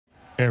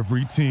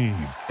Every team,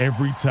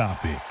 every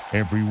topic,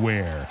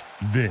 everywhere.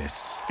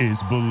 This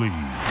is Believe.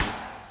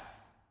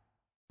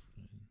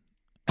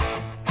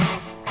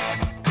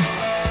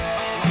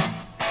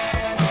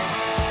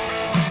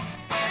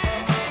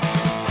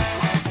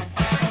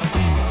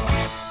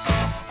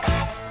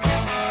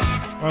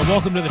 All right,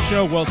 welcome to the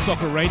show, World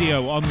Soccer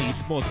Radio on the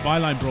Sports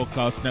Byline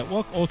Broadcast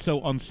Network, also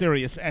on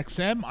Sirius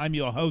XM. I'm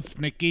your host,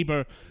 Nick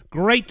Gieber.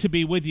 Great to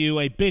be with you.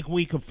 A big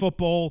week of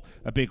football,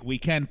 a big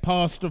weekend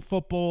past of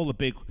football, a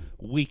big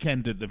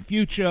weekend of the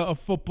future of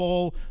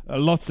football.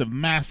 Lots of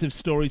massive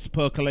stories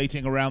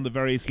percolating around the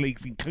various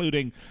leagues,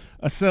 including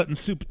a certain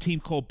super team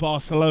called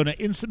Barcelona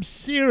in some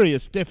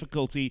serious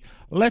difficulty.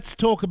 Let's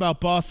talk about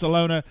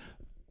Barcelona.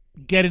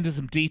 Get into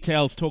some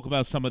details, talk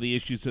about some of the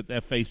issues that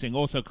they're facing.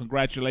 Also,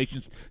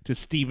 congratulations to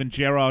Steven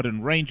Gerrard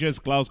and Rangers.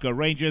 Glasgow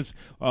Rangers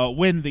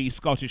win the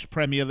Scottish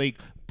Premier League,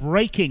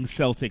 breaking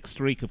Celtic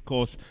streak. Of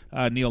course,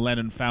 Neil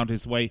Lennon found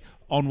his way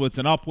onwards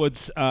and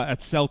upwards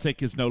at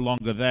Celtic, is no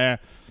longer there.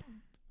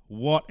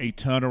 What a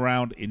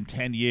turnaround in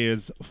 10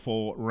 years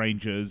for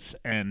Rangers,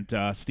 and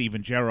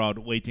Steven Gerrard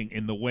waiting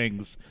in the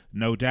wings,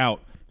 no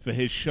doubt, for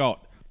his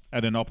shot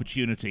at an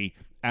opportunity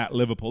at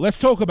Liverpool. Let's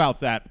talk about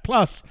that.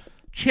 Plus,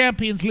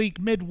 Champions League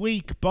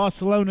midweek,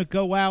 Barcelona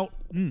go out,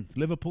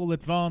 Liverpool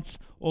advance,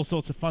 all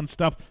sorts of fun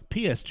stuff.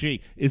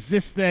 PSG, is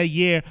this their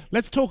year?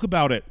 Let's talk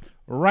about it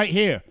right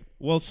here.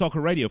 World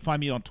Soccer Radio. Find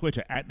me on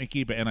Twitter at Nick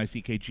Gieber,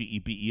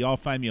 Nickgeber.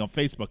 Find me on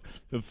Facebook,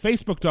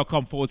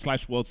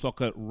 facebook.com/World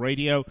Soccer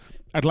Radio.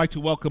 I'd like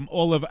to welcome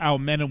all of our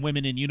men and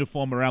women in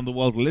uniform around the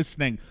world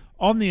listening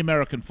on the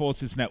American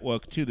Forces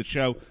Network to the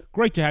show.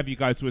 Great to have you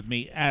guys with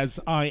me as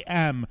I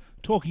am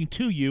talking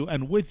to you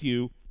and with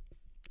you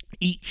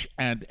each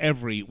and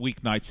every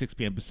weeknight, 6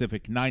 p.m.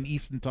 Pacific, 9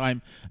 Eastern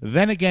Time.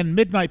 Then again,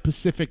 midnight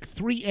Pacific,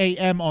 3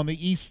 a.m. on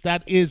the East.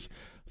 That is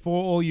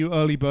for all you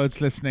early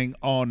birds listening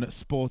on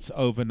Sports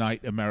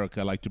Overnight America.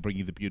 I like to bring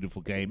you the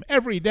beautiful game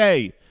every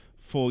day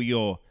for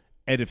your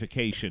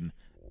edification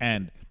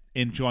and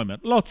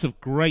enjoyment. Lots of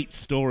great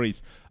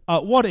stories.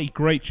 What a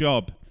great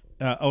job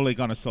Ole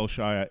Gunnar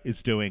Solskjaer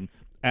is doing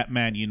at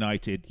Man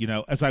United. You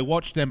know, as I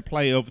watched them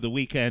play over the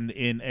weekend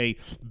in a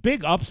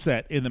big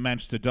upset in the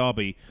Manchester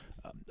Derby,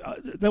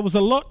 there was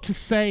a lot to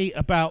say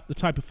about the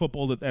type of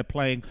football that they're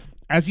playing.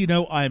 As you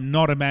know, I am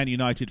not a Man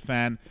United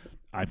fan.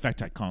 In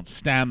fact, I can't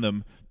stand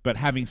them. But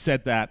having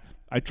said that,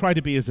 I try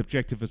to be as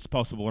objective as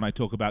possible when I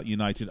talk about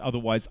United.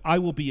 Otherwise, I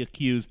will be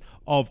accused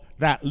of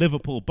that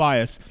Liverpool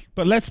bias.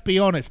 But let's be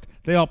honest,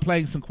 they are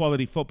playing some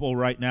quality football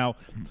right now.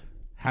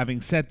 Having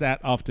said that,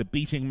 after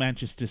beating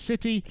Manchester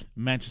City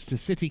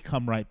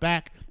come right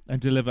back and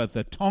deliver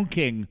the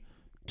tonking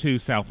to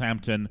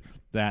Southampton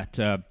that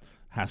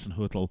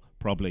Hasenhüttl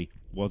probably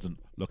wasn't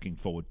looking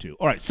forward to.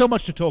 All right, so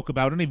much to talk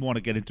about. I don't even want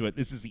to get into it.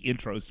 This is the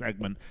intro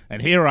segment,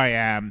 and here I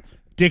am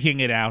digging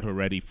it out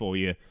already for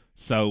you.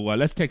 So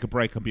let's take a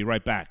break and be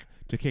right back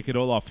to kick it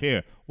all off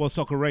here. World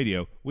Soccer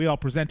Radio, we are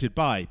presented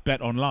by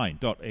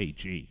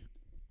BetOnline.ag.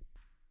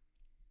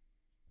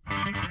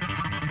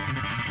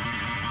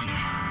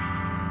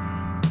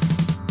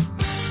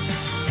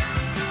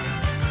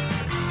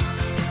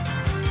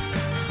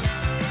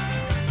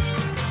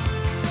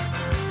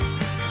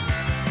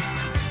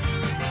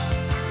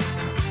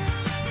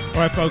 All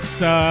right, folks,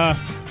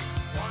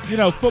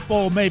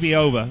 football may be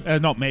over.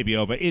 Not maybe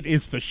over. It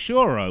is for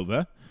sure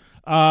over.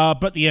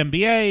 But the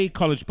NBA,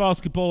 college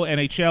basketball,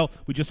 NHL,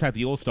 we just had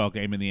the All-Star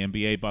game in the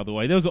NBA, by the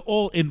way. Those are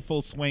all in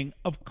full swing,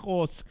 of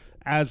course,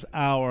 as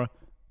are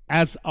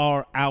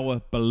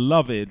our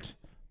beloved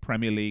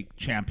Premier League,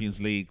 Champions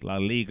League, La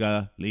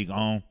Liga, Ligue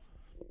 1,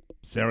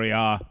 Serie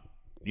A,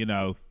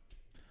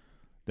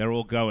 they're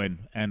all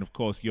going. And, of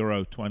course,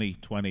 Euro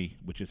 2020,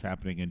 which is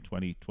happening in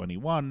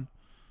 2021,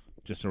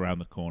 just around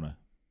the corner.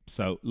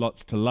 So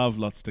lots to love,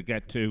 lots to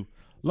get to,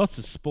 lots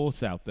of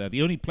sports out there.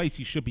 The only place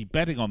you should be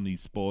betting on these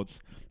sports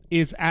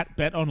is at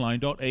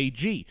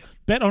BetOnline.ag.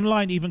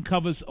 BetOnline even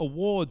covers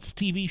awards,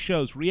 TV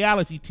shows,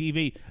 reality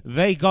TV.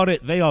 They got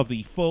it. They are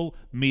the full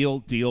meal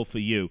deal for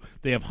you.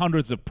 They have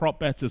hundreds of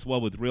prop bets as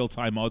well with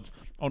real-time odds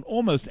on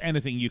almost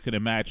anything you can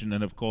imagine.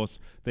 And, of course,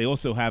 they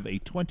also have a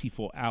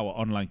 24-hour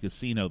online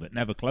casino that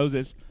never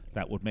closes.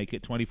 That would make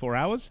it 24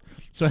 hours.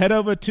 So head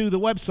over to the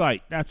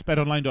website, that's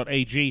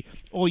betonline.ag,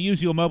 or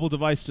use your mobile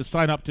device to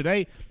sign up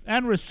today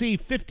and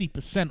receive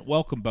 50%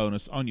 welcome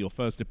bonus on your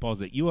first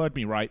deposit. You heard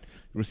me right.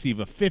 Receive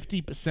a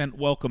 50%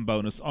 welcome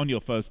bonus on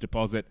your first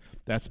deposit.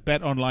 That's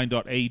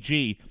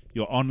betonline.ag,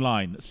 your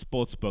online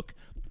sportsbook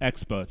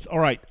experts. All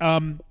right,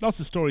 lots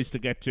of stories to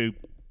get to.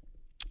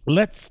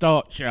 Let's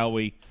start, shall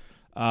we,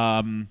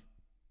 in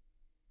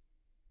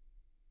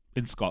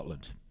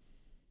Scotland,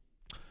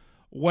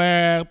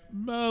 where,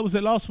 was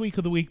it last week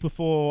or the week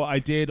before, I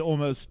did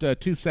almost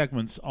 2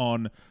 segments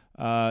on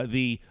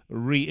the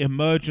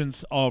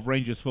re-emergence of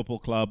Rangers Football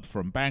Club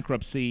from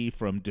bankruptcy,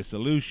 from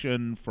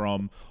dissolution,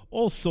 from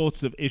all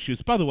sorts of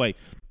issues. By the way,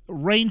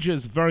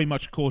 Rangers very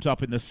much caught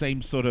up in the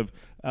same sort of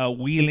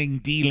wheeling,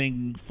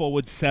 dealing,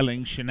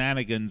 forward-selling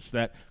shenanigans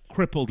that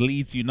crippled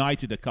Leeds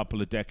United a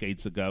couple of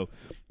decades ago.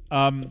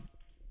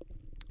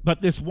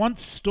 But this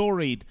once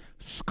storied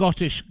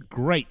Scottish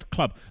great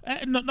club,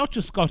 not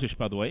just Scottish,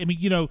 by the way. I mean,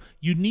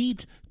 you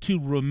need to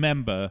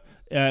remember,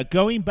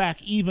 going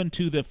back even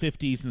to the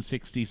 50s and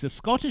 60s, the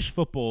Scottish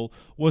football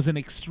was an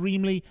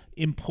extremely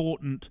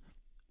important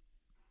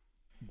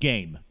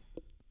game.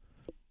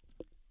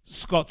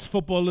 Scots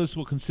footballers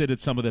were considered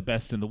some of the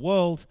best in the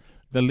world.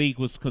 The league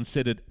was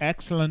considered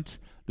excellent.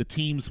 The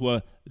teams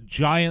were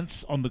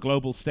giants on the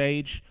global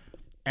stage.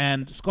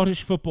 And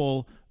Scottish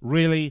football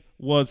really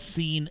was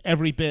seen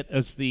every bit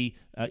as the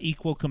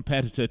equal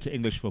competitor to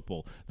English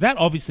football. That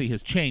obviously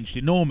has changed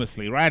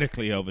enormously,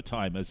 radically over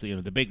time, as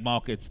the big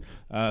markets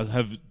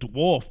have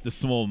dwarfed the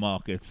small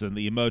markets, and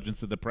the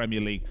emergence of the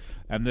Premier League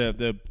and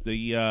the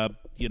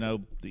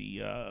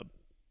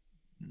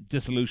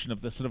dissolution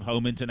of the sort of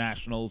home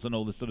internationals and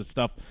all this sort of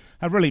stuff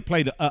have really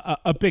played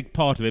a big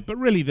part of it. But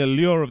really the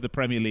lure of the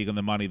Premier League and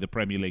the money of the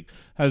Premier League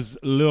has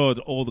lured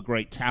all the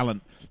great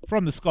talent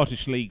from the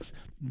Scottish leagues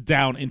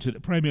down into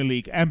the Premier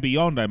League and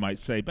beyond, I might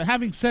say. But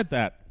having said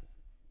that,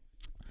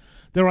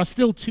 there are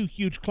still two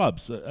huge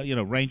clubs,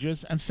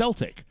 Rangers and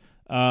Celtic.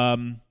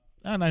 And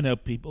I know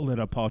people that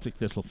are Partick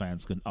Thistle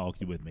fans can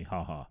argue with me,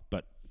 haha,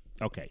 but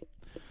okay.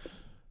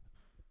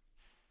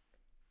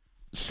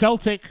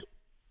 Celtic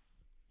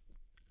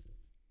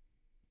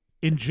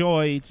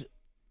enjoyed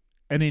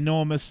an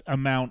enormous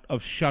amount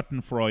of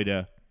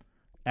schadenfreude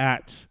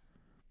at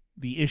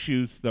the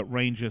issues that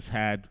Rangers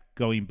had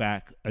going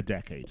back a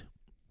decade.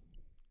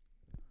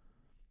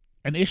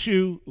 An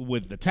issue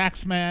with the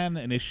taxman,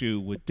 an issue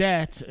with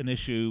debt, an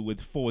issue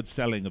with forward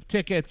selling of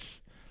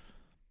tickets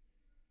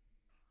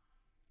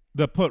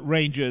that put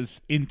Rangers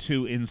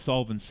into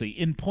insolvency.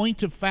 In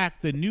point of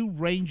fact, the new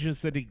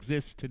Rangers that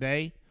exist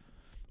today,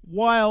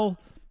 while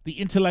the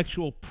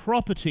intellectual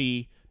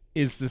property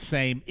is the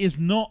same, is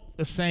not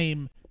the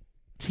same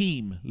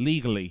team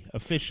legally,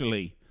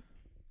 officially,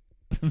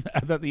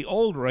 that the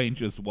old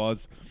Rangers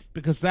was,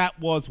 because that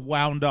was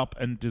wound up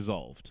and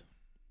dissolved.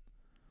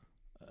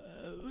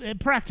 It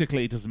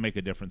practically doesn't make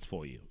a difference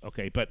for you,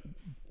 okay? But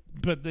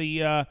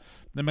the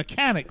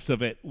mechanics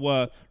of it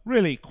were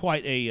really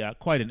quite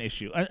an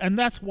issue, and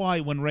that's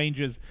why when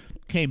Rangers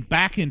came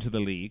back into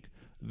the league,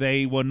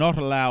 they were not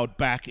allowed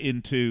back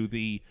into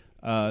the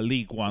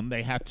League One.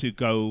 They had to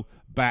go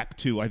back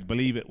to, I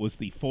believe it was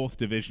the 4th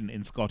division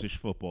in Scottish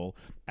football,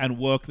 and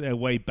work their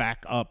way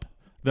back up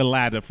the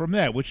ladder from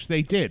there, which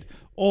they did.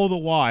 All the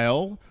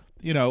while,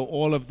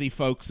 all of the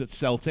folks at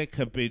Celtic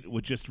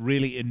were just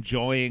really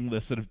enjoying the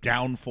sort of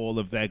downfall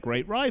of their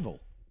great rival.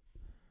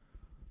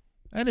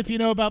 And if you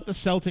know about the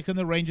Celtic and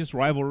the Rangers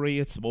rivalry,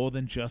 it's more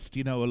than just,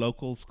 a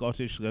local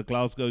Scottish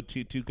Glasgow,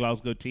 two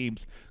Glasgow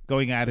teams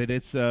going at it.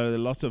 It's a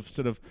lot of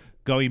sort of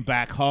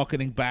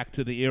harkening back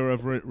to the era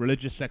of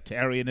religious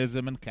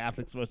sectarianism and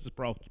Catholics versus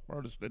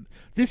Protestant.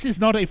 This is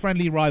not a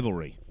friendly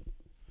rivalry,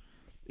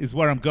 is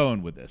where I'm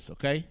going with this,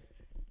 okay?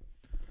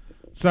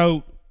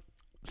 So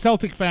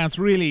Celtic fans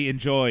really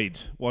enjoyed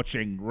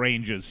watching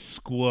Rangers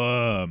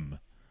squirm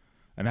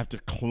and have to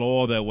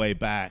claw their way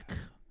back.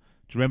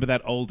 Do you remember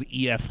that old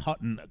E.F.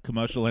 Hutton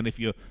commercial? And if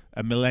you're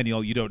a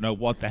millennial, you don't know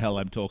what the hell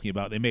I'm talking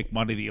about. They make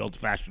money the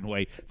old-fashioned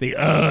way. They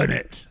earn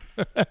it.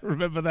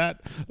 Remember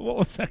that? What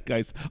was that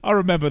guy's? I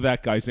remember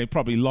that guy's name.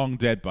 Probably long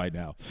dead by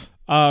now.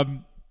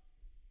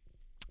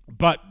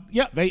 But,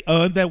 yeah, they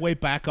earned their way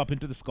back up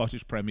into the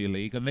Scottish Premier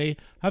League. And they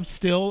have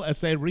still, as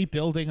they're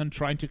rebuilding and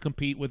trying to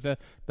compete with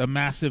the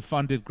massive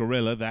funded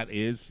gorilla that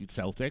is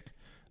Celtic,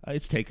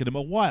 it's taken him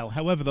a while.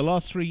 However, the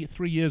last three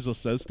years or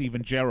so,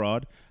 Steven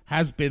Gerrard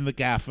has been the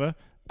gaffer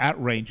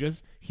at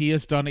Rangers. He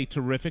has done a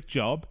terrific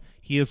job.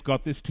 He has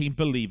got this team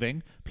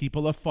believing.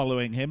 People are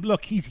following him.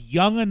 Look, he's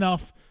young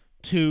enough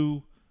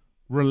to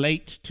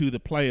relate to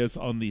the players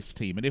on this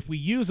team. And if we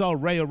use our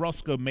Ray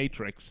Orozco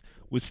matrix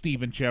with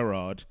Steven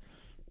Gerrard,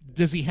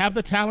 does he have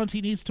the talent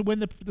he needs to win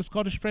the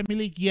Scottish Premier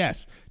League?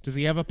 Yes. Does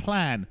he have a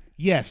plan?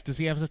 Yes. Does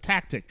he have a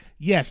tactic?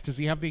 Yes. Does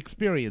he have the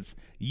experience?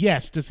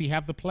 Yes. Does he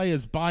have the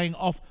players buying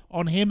off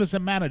on him as a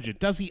manager?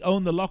 Does he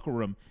own the locker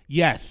room?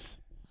 Yes.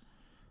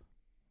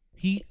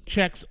 He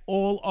checks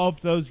all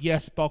of those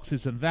yes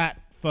boxes, and that,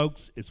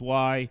 folks, is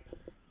why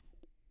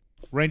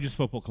Rangers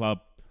Football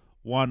Club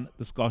won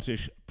the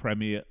Scottish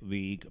Premier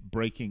League,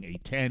 breaking a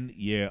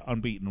 10-year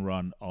unbeaten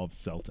run of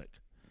Celtic.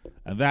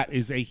 And that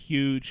is a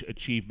huge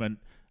achievement,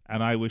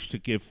 and I wish to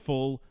give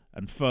full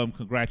and firm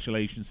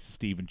congratulations to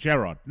Steven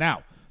Gerrard.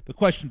 Now, the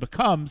question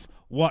becomes,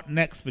 what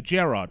next for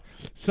Gerrard?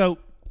 So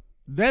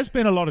there's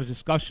been a lot of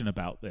discussion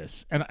about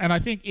this, and I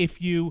think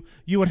if you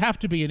would have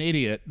to be an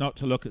idiot not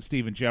to look at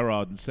Steven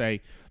Gerrard and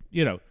say,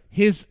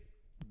 his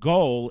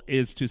goal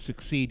is to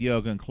succeed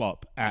Jurgen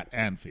Klopp at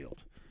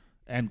Anfield.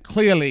 And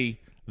clearly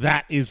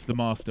that is the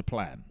master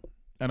plan.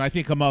 And I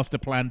think a master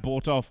plan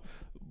bought off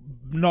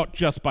not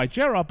just by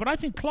Gerrard, but I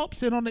think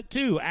Klopp's in on it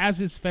too, as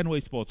is Fenway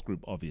Sports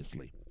Group,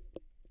 obviously.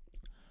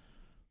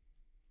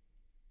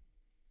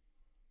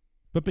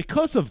 But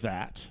because of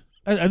that,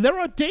 and there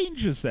are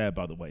dangers there,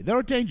 by the way. There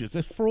are dangers.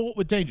 They're fraught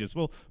with dangers.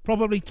 We'll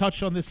probably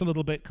touch on this a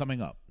little bit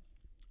coming up.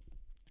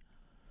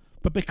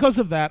 But because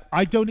of that,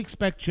 I don't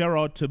expect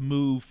Gerrard to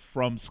move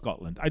from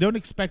Scotland. I don't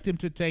expect him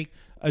to take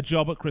a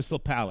job at Crystal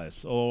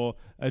Palace or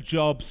a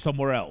job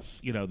somewhere else,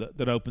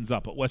 that opens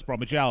up at West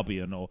Bromwich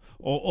Albion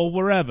or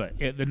wherever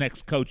the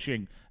next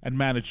coaching and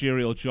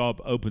managerial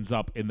job opens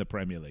up in the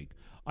Premier League.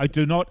 I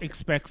do not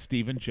expect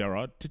Steven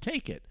Gerrard to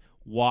take it.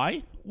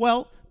 Why?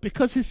 Well,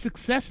 because his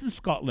success in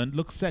Scotland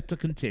looks set to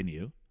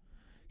continue.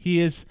 He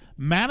is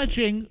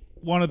managing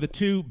one of the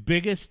two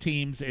biggest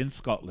teams in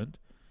Scotland.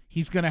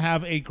 He's going to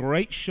have a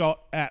great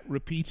shot at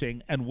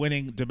repeating and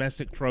winning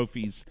domestic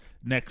trophies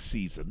next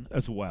season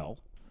as well.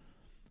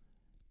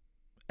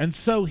 And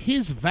so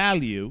his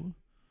value,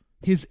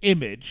 his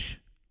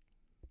image,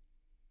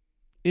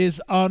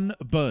 is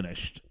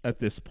unburnished at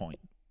this point.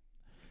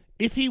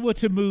 If he were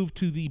to move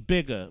to the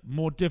bigger,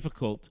 more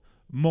difficult,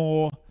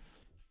 more,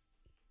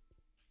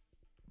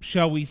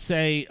 shall we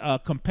say,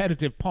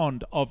 competitive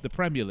pond of the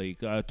Premier League,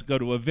 to go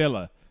to a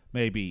Villa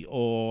maybe,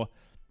 or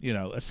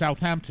a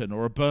Southampton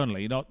or a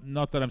Burnley.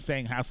 Not that I'm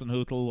saying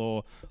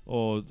Hasenhüttl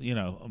or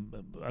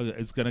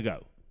is going to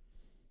go.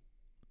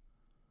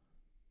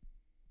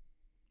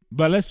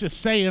 But let's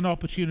just say an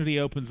opportunity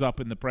opens up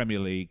in the Premier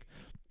League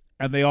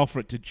and they offer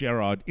it to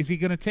Gerrard. Is he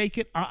going to take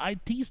it?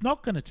 He's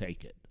not going to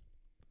take it.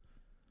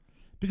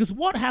 Because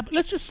what happened?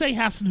 Let's just say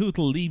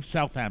Hasenhüttl leaves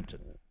Southampton.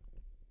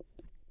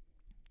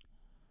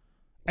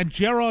 And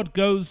Gerrard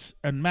goes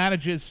and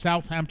manages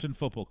Southampton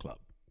Football Club.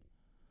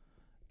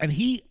 And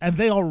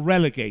they are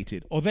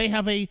relegated, or they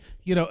have a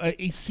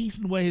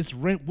season where his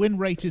win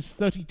rate is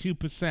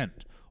 32%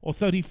 or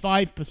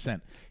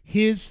 35%.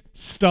 His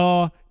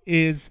star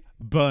is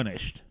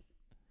burnished.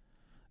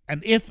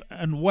 And if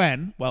and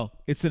when, well,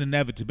 it's an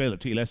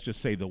inevitability, let's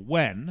just say the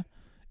when,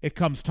 it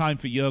comes time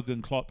for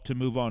Jurgen Klopp to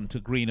move on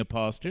to greener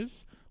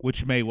pastures,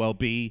 which may well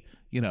be,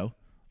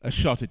 a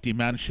shot at Die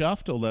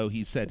Mannschaft, although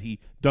he said he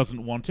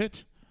doesn't want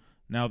it,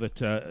 now that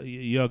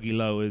Jogi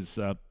Löw is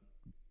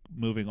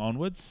moving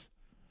onwards.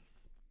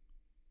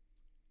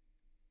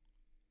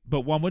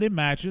 But one would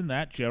imagine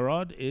that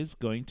Gerrard is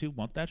going to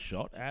want that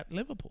shot at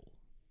Liverpool.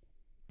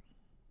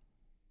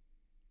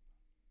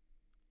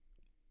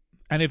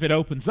 And if it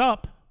opens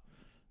up,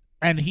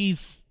 and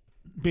he's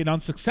been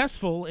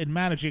unsuccessful in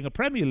managing a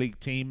Premier League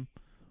team,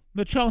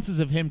 the chances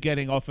of him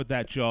getting offered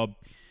that job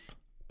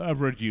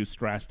have reduced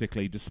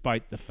drastically,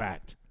 despite the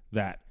fact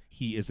that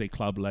he is a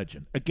club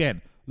legend.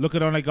 Again, look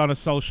at Ole Gunnar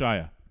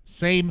Solskjaer.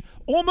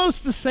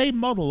 Almost the same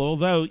model,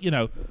 although,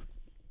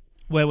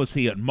 where was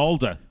he at?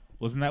 Molde.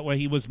 Wasn't that where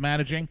he was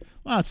managing?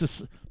 Well,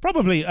 it's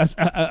probably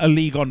a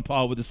league on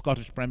par with the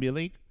Scottish Premier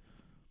League.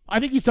 I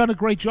think he's done a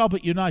great job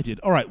at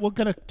United. All right, we're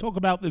going to talk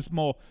about this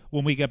more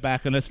when we get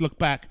back, and let's look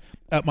back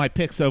at my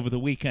picks over the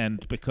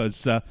weekend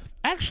because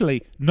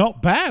actually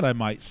not bad, I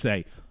might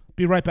say.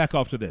 Be right back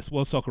after this.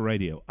 World Soccer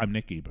Radio. I'm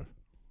Nick Eber.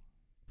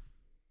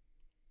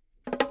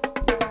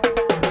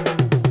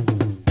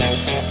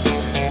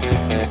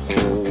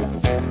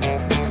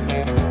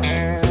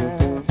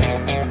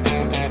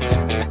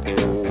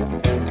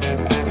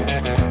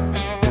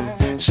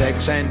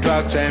 Sex and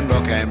drugs and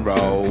rock and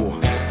roll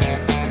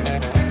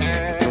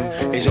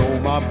is all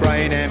my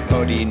brain and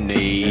body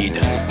need.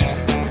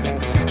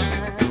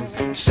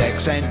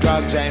 Sex and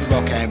drugs and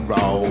rock and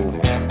roll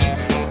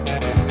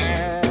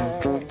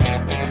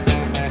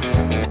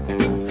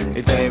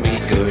is very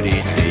good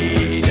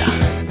indeed.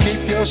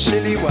 Keep your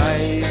silly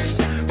ways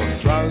or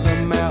throw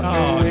them out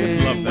the window. I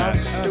just love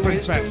that. It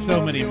brings back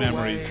so many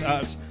memories.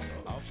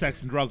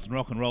 Sex and drugs and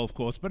rock and roll, of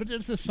course, but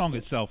it's the song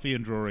itself.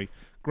 Ian Drury,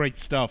 great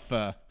stuff.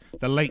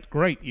 The late,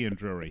 great Ian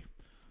Drury,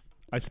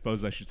 I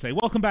suppose I should say.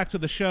 Welcome back to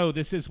the show.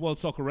 This is World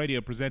Soccer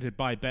Radio presented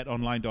by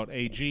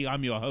BetOnline.ag.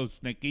 I'm your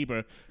host, Nick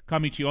Eber,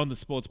 coming to you on the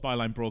Sports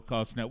Byline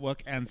Broadcast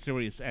Network and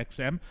Sirius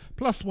XM,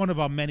 plus one of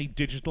our many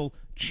digital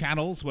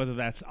channels, whether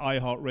that's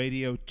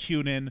iHeartRadio,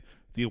 TuneIn,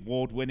 the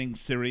award-winning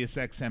Sirius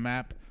XM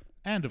app,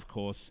 and, of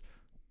course,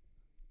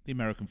 the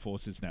American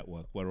Forces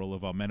Network, where all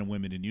of our men and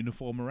women in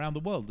uniform around the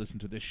world listen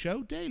to this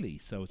show daily.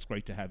 So it's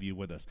great to have you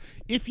with us.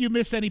 If you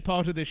miss any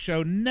part of this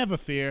show, never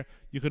fear.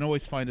 You can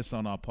always find us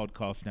on our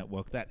podcast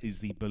network. That is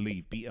the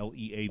Believe,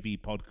 B-L-E-A-V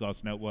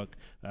podcast network.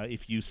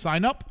 If you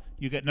sign up,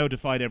 you get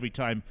notified every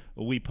time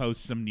we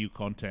post some new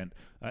content.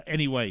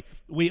 Anyway,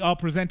 we are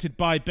presented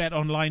by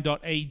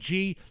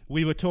BetOnline.ag.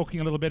 We were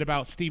talking a little bit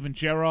about Steven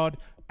Gerrard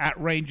at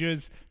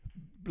Rangers.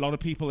 A lot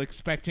of people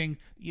expecting,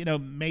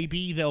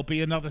 maybe there'll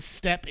be another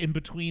step in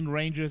between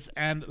Rangers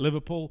and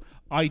Liverpool.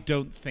 I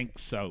don't think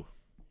so.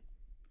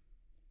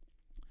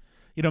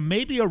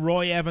 Maybe a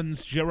Roy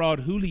Evans, Gerard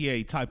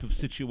Houllier type of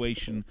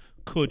situation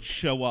could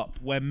show up,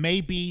 where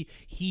maybe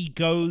he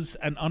goes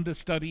and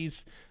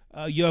understudies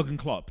Jurgen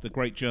Klopp, the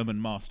great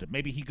German master.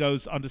 Maybe he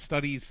goes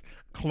understudies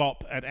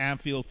Klopp at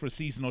Anfield for a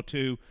season or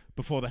two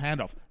before the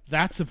handoff.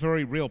 That's a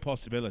very real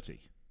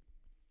possibility.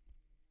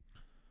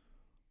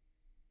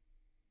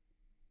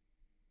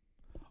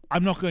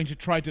 I'm not going to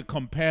try to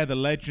compare the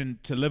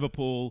legend to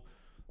Liverpool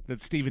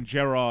that Steven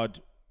Gerrard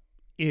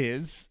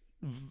is,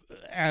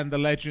 and the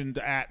legend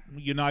at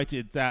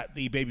United that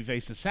the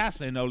babyface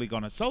assassin Ole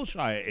Gunnar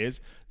Solskjaer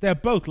is, they're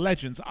both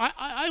legends.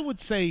 I would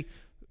say,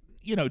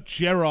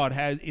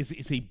 Gerrard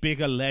is a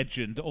bigger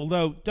legend,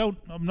 although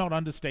I'm not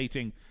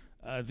understating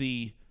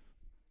the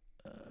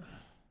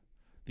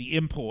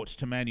import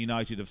to Man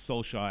United of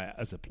Solskjaer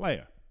as a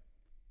player.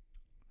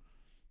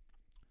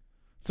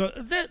 So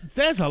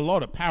there's a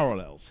lot of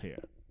parallels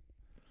here.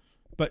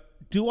 But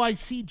do I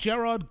see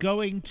Gerrard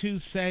going to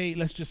say,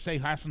 let's just say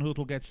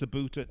Hasenhüttl gets the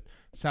boot at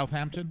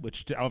Southampton,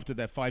 which after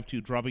their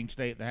 5-2 drubbing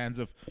today at the hands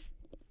of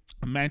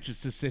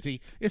Manchester City,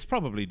 is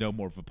probably no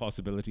more of a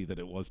possibility than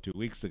it was 2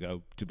 weeks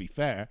ago, to be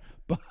fair.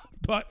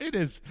 But it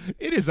is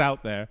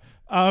out there.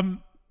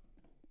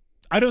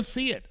 I don't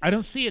see it. I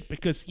don't see it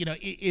because,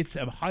 it's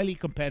a highly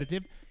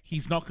competitive.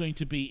 He's not going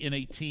to be in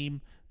a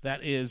team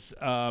that is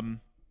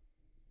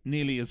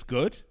nearly as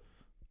good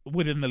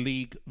within the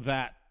league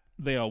that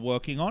they are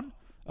working on,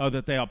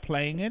 that they are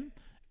playing in.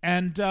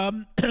 And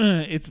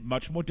it's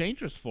much more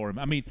dangerous for him.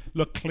 I mean,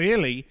 look,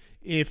 clearly,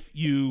 if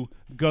you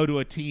go to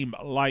a team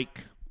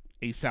like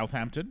a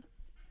Southampton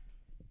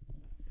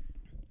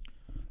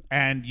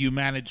and you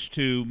manage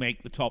to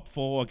make the top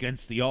 4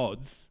 against the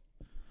odds,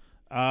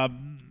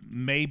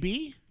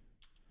 maybe,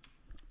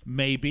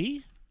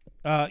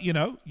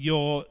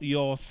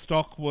 your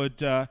stock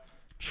would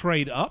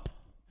trade up.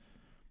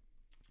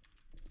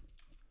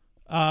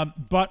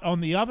 But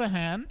on the other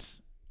hand,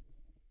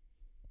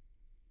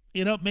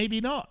 maybe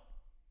not.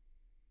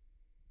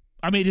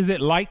 I mean, is it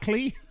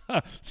likely?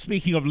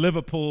 Speaking of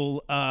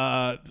Liverpool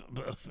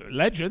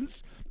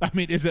legends, I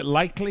mean, is it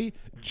likely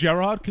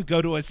Gerrard could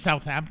go to a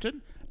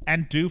Southampton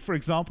and do, for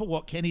example,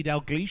 what Kenny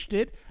Dalglish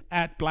did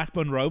at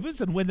Blackburn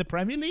Rovers and win the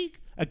Premier League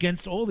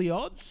against all the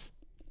odds?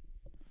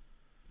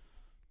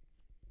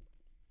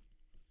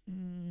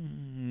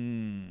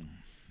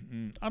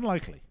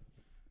 Unlikely.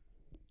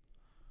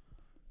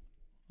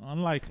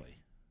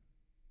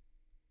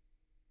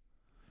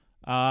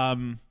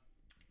 And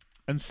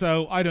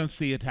so I don't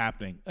see it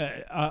happening.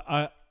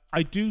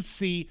 I do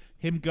see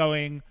him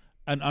going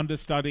and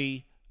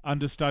understudying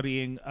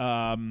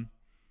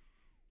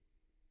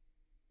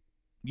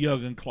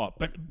Jurgen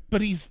Klopp,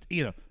 but he's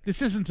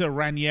this isn't a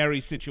Ranieri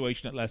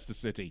situation at Leicester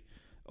City,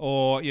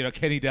 or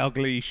Kenny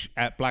Dalglish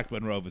at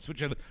Blackburn Rovers,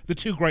 which are the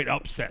two great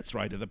upsets,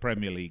 right, of the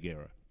Premier League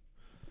era.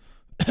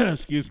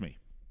 Excuse me.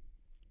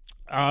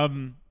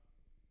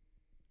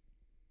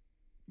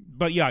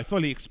 But yeah, I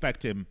fully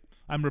expect him.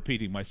 I'm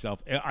repeating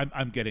myself.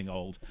 I'm getting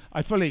old.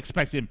 I fully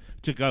expect him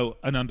to go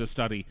and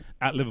understudy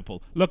at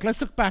Liverpool. Look,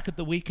 let's look back at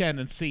the weekend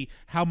and see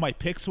how my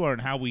picks were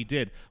and how we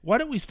did. Why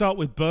don't we start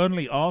with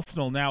Burnley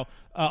Arsenal? Now,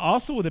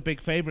 Arsenal were the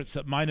big favourites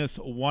at minus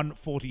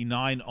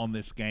 149 on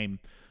this game.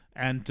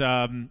 And,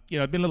 I've been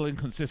a little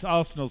inconsistent.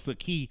 Arsenal's the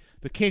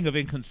king of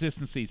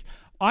inconsistencies.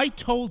 I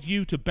told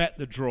you to bet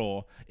the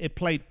draw. It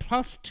played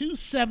plus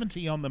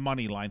 270 on the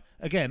money line.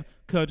 Again,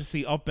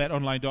 courtesy of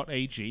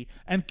BetOnline.ag.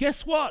 And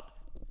guess what?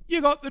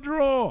 You got the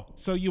draw.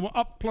 So you were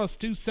up plus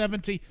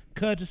 270,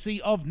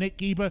 courtesy of Nick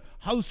Geber,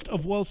 host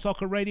of World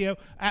Soccer Radio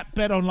at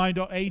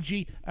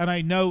BetOnline.ag. And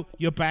I know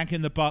you're back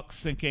in the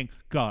Bucks thinking,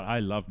 God, I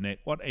love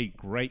Nick. What a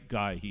great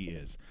guy he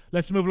is.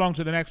 Let's move along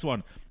to the next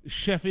one.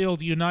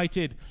 Sheffield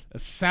United,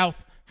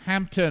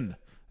 Southampton.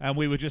 And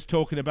we were just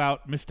talking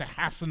about Mr.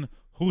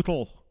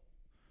 Hasenhüttl.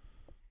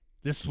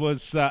 This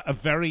was a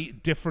very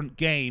different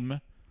game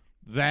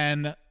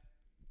than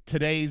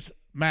today's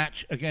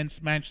match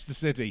against Manchester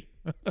City.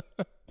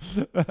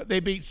 They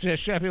beat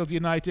Sheffield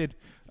United.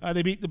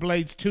 They beat the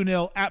Blades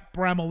 2-0 at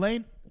Bramall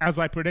Lane, as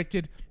I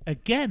predicted.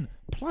 Again,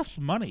 plus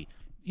money.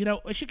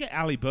 I should get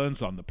Ali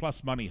Burns on, the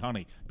plus money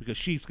honey, because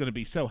she's going to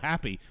be so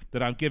happy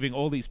that I'm giving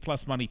all these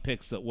plus money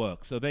picks that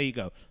work. So there you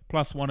go,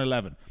 plus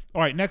 111.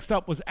 All right, next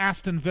up was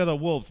Aston Villa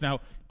Wolves.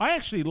 Now, I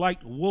actually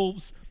liked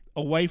Wolves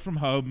away from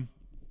home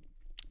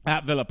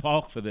at Villa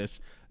Park for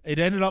this. It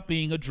ended up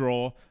being a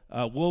draw.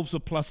 Wolves were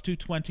plus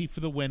 220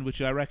 for the win,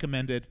 which I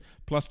recommended.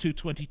 Plus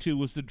 222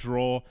 was the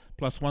draw.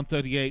 Plus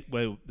 138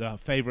 were the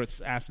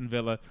favourites, Aston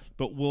Villa.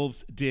 But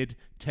Wolves did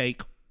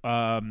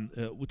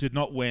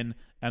not win,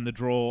 and the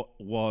draw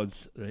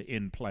was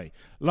in play.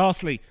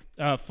 Lastly,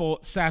 for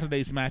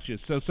Saturday's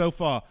matches. So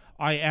far,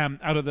 I am,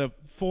 out of the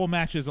 4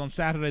 matches on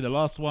Saturday, the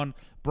last one,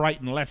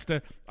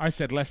 Brighton-Leicester, I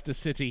said Leicester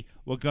City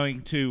were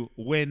going to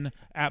win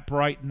at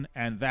Brighton,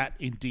 and that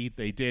indeed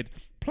they did.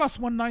 Plus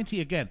 190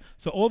 again.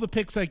 So all the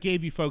picks I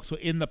gave you folks were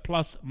in the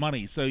plus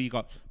money. So you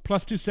got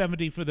plus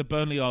 270 for the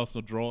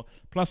Burnley-Arsenal draw,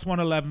 plus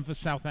 111 for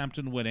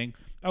Southampton winning.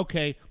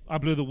 Okay, I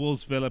blew the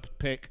Wolves-Villa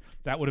pick.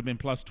 That would have been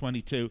plus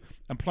 22,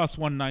 and plus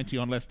 190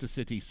 on Leicester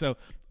City. So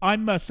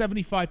I'm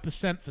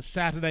 75% for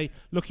Saturday,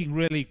 looking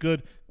really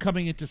good.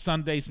 Coming into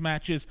Sunday's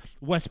matches,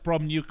 West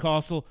Brom,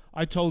 Newcastle,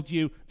 I told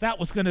you that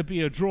was going to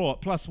be a draw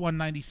at plus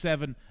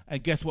 197,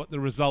 and guess what the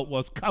result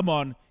was? Come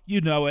on, you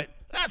know it.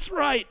 That's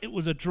right, it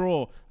was a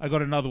draw. I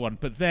got another one,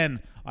 but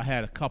then I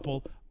had a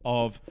couple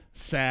of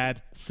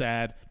sad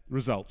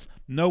results.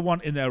 No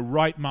one in their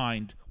right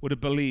mind would have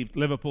believed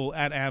Liverpool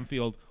at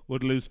Anfield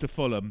would lose to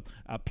Fulham.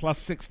 Plus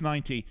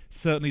 690,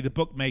 certainly the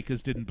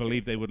bookmakers didn't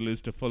believe they would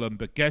lose to Fulham.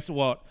 But guess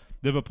what?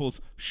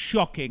 Liverpool's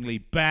shockingly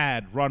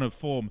bad run of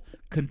form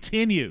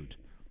continued.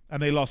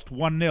 And they lost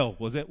 1-0.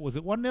 Was it 1-0?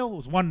 It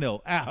was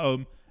 1-0 at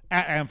home,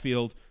 at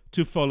Anfield,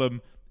 to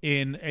Fulham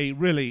in a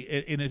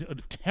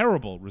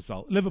terrible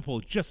result. Liverpool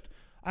just...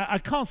 I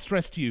can't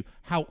stress to you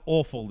how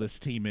awful this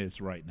team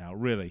is right now,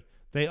 really.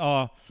 They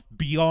are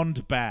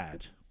beyond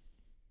bad.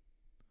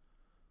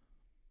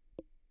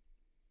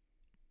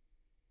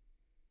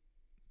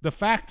 The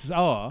facts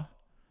are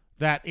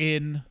that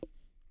in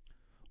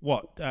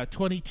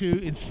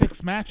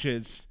 6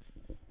 matches,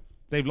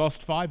 they've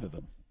lost 5 of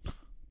them.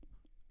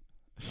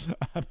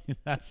 I mean,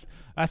 that's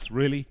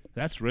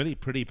really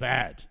pretty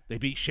bad. They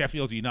beat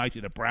Sheffield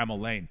United at Bramall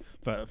Lane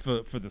for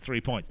the 3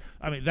 points.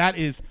 I mean, that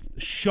is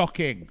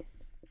shocking.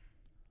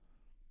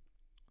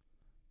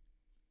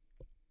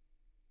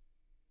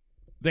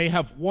 They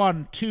have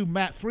won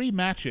 3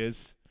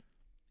 matches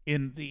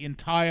in the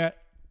entire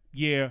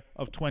year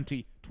of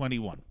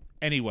 2021.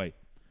 Anyway,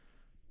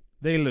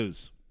 they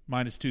lose.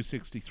 Minus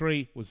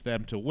 263 was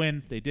them to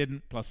win. They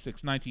didn't. Plus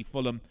 690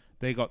 Fulham.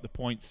 They got the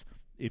points.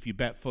 If you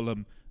bet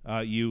Fulham,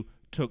 you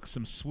took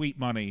some sweet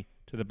money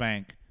to the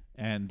bank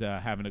and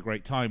having a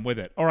great time with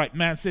it. All right,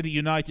 Man City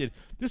United.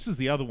 This was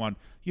the other one.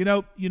 You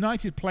know,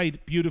 United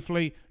played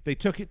beautifully. They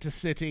took it to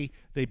City.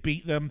 They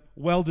beat them.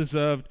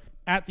 Well-deserved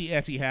at the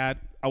Etihad.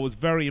 I was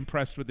very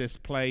impressed with this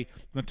play.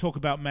 I'm going to talk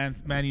about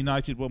Man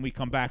United when we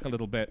come back a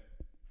little bit.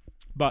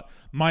 But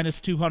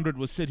minus 200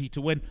 was City to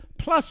win.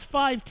 Plus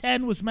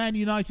 510 was Man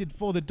United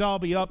for the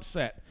Derby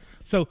upset.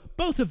 So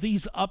both of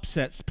these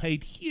upsets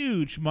paid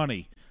huge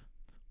money.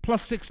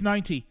 Plus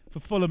 690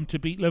 for Fulham to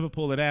beat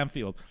Liverpool at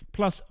Anfield.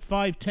 Plus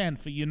 510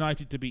 for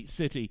United to beat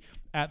City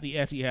at the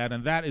Etihad.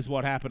 And that is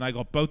what happened. I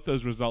got both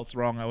those results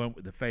wrong. I went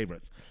with the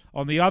favourites.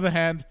 On the other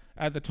hand,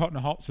 at the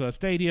Tottenham Hotspur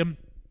Stadium,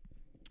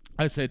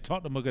 I said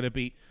Tottenham were going to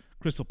beat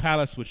Crystal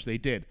Palace, which they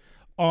did.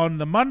 On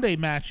the Monday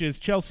matches,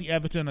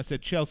 Chelsea-Everton, I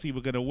said Chelsea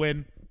were going to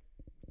win.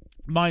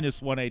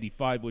 Minus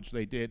 185, which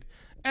they did.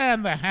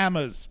 And the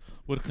Hammers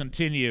would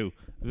continue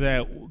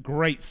their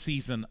great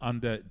season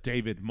under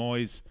David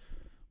Moyes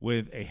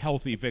with a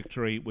healthy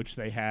victory, which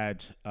they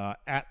had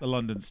at the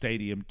London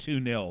Stadium,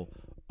 2-0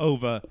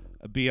 over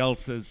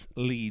Bielsa's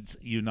Leeds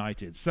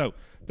United. So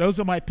those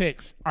are my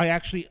picks. I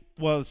actually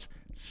was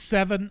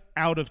 7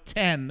 out of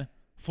 10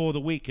 for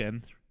the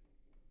weekend.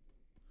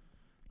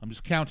 I'm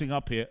just counting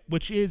up here,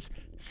 which is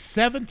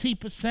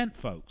 70%,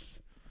 folks.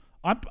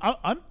 I'm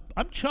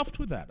chuffed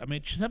with that. I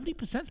mean,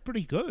 70% is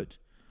pretty good.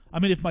 I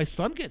mean, if my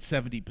son gets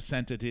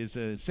 70% at his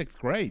 6th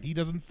grade, he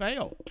doesn't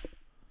fail.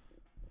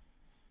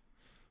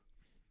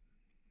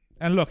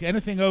 And look,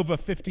 anything over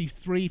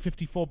 53,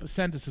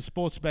 54% as a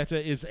sports bettor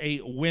is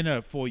a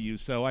winner for you.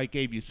 So I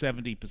gave you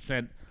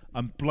 70%.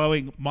 I'm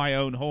blowing my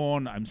own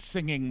horn. I'm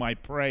singing my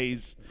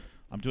praise.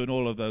 I'm doing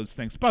all of those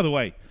things. By the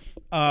way,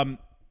 a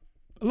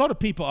lot of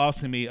people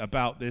asking me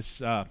about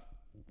this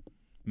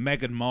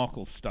Meghan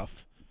Markle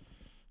stuff,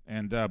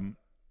 and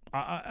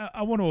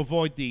I want to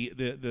avoid the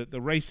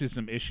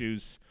racism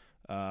issues.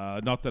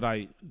 Not that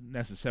I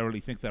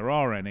necessarily think there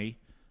are any,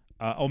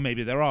 or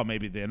maybe there are,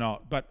 maybe they're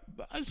not. But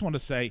I just want to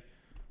say,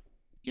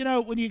 you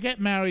know, when you get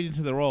married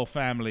into the royal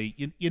family,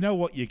 you know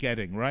what you're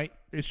getting, right?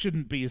 It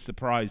shouldn't be a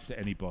surprise to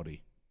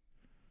anybody.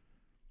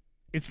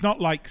 It's not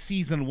like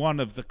season 1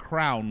 of The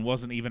Crown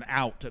wasn't even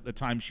out at the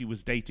time she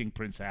was dating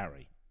Prince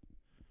Harry.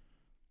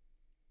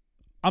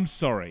 I'm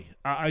sorry.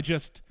 I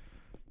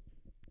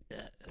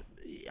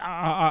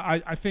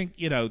think,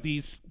 you know,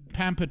 these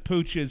pampered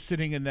pooches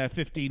sitting in their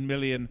 $15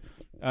 million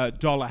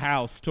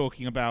house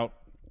talking about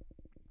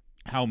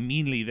how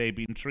meanly they've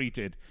been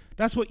treated.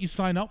 That's what you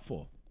sign up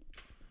for.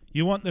 Do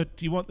you want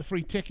the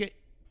free ticket?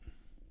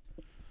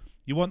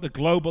 You want the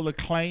global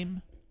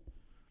acclaim?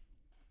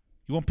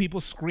 You want people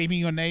screaming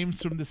your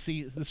names from the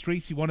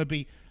streets? You want to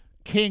be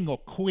king or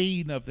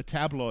queen of the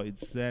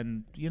tabloids?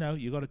 Then, you know,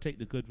 you got to take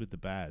the good with the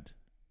bad.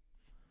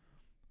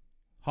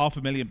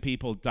 500,000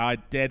 people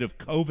died dead of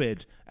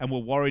COVID, and we're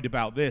worried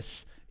about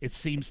this. It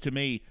seems to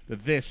me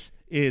that this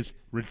is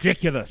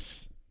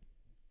ridiculous.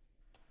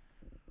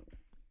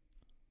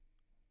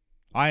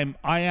 I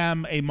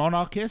am a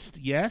monarchist,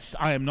 yes.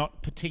 I am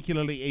not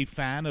particularly a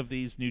fan of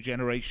these new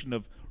generation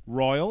of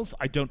royals.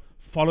 I don't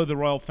follow the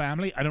royal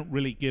family. I don't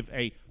really give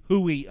a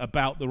hooey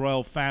about the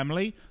royal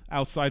family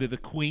outside of the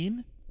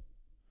Queen.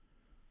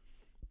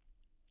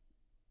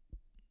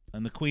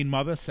 And the Queen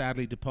Mother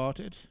sadly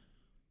departed.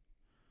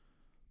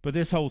 But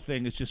this whole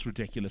thing is just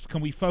ridiculous. Can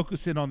we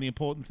focus in on the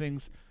important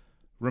things?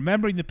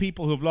 Remembering the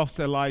people who have lost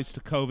their lives to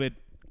COVID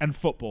and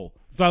football.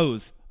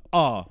 Those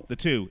are the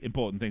 2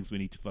 important things we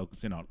need to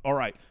focus in on. All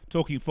right,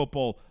 talking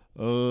football,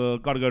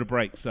 got to go to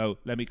break. So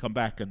let me come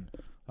back and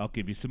I'll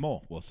give you some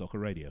more World Soccer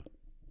Radio.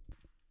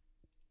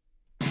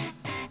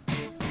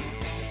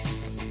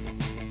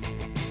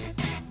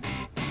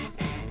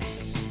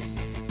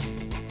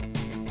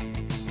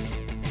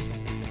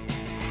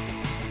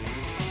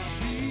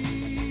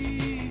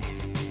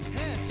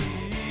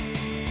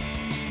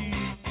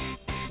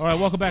 All right,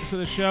 welcome back to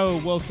the show,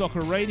 World Soccer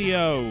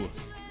Radio,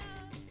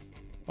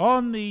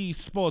 on the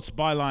Sports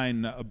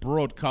Byline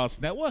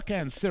Broadcast Network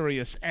and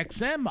Sirius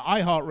XM,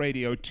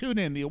 iHeartRadio,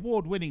 TuneIn, the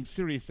award-winning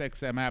Sirius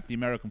XM app, the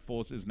American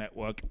Forces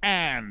Network,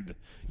 and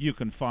you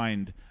can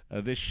find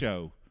this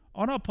show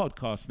on our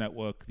podcast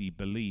network, the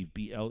Believe,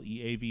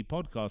 B-L-E-A-V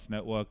Podcast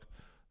Network.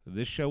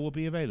 This show will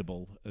be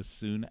available as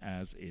soon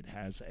as it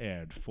has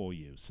aired for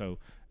you. So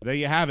there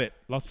you have it.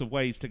 Lots of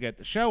ways to get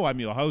the show.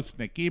 I'm your host,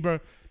 Nick Geber.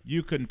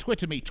 You can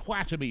Twitter me,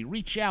 twatter me,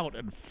 reach out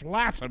and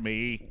flatter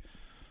me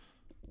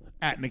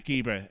at Nick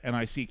Geber,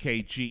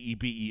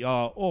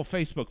 Nickgeber, or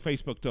Facebook,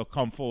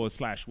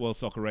 facebook.com/World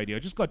Soccer Radio. I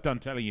just got done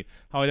telling you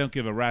how I don't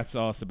give a rat's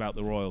ass about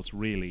the Royals,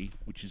 really,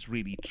 which is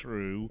really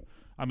true.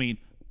 I mean,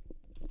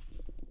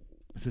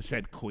 as I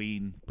said,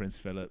 Queen, Prince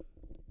Philip,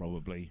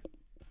 probably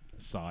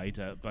aside.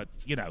 But,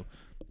 you know,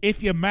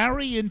 if you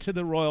marry into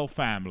the royal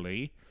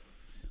family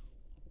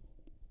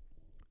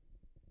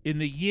in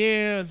the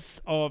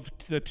years of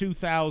the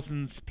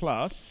 2000s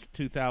plus,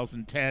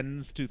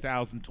 2010s,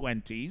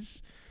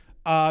 2020s,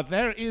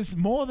 there is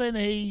more than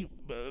a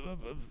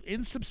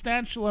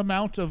insubstantial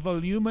amount of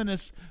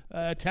voluminous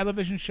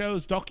television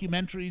shows,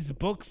 documentaries,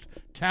 books,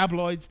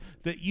 tabloids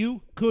that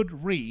you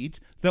could read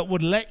that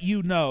would let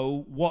you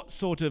know what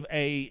sort of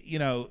a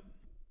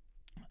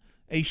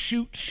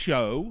shoot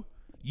show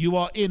you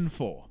are in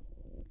for.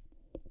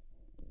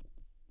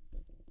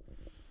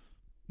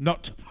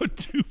 Not to put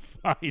too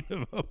fine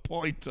of a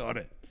point on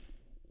it.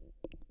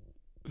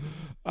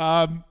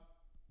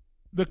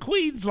 The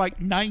Queen's like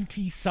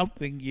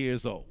 90-something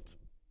years old.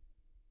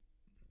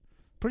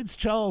 Prince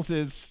Charles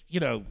is,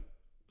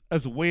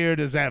 as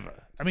weird as ever.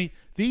 I mean,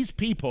 these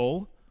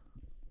people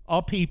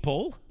are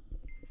people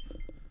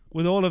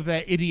with all of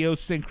their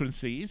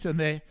idiosyncrasies,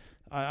 and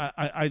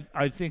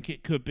I think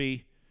it could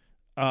be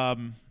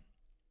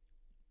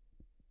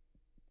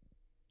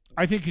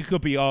I think it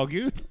could be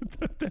argued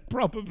that they're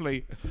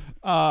probably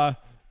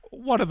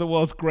one of the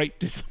world's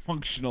great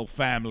dysfunctional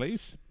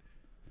families.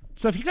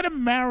 So if you're going to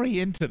marry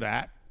into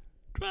that,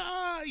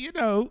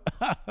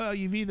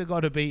 you've either got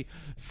to be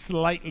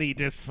slightly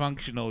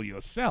dysfunctional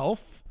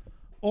yourself,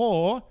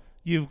 or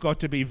you've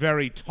got to be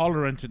very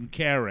tolerant and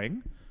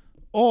caring,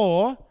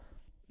 or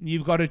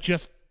you've got to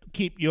just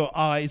keep your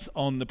eyes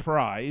on the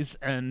prize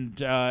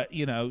and,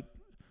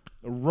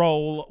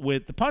 roll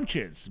with the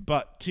punches.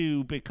 But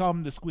to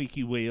become the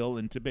squeaky wheel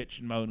and to bitch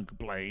and moan and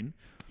complain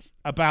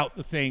about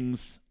the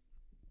things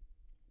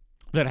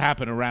that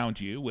happen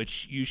around you,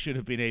 which you should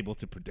have been able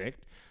to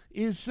predict,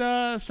 is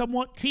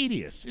somewhat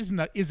tedious,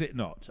 is it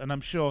not? And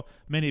I'm sure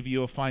many of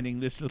you are finding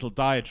this little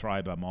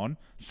diatribe I'm on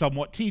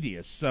somewhat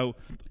tedious. So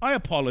I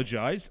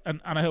apologize, and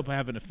I hope I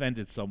haven't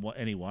offended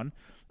anyone.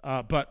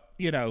 But,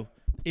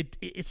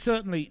 it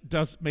certainly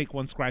does make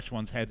one scratch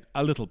one's head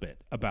a little bit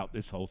about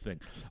this whole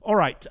thing. All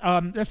right,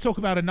 let's talk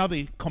about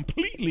another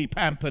completely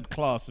pampered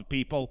class of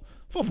people,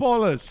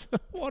 footballers.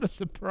 What a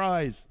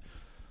surprise.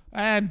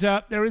 And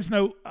there is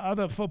no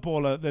other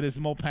footballer that is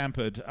more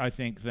pampered, I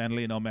think, than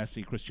Lionel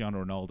Messi,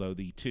 Cristiano Ronaldo,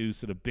 the two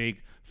sort of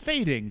big,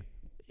 fading,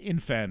 in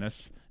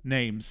fairness,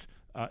 names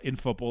in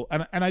football.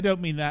 And I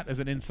don't mean that as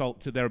an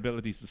insult to their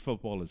abilities as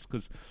footballers,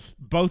 because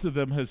both of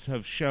them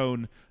have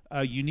shown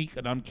a unique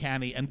and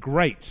uncanny and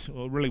great,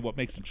 or really what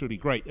makes them truly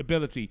great,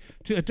 ability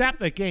to adapt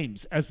their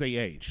games as they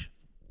age.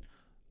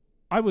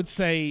 I would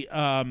say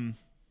that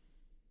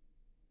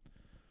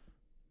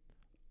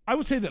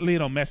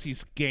Lionel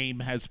Messi's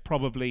game has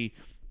probably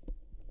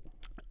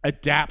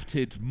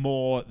adapted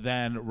more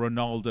than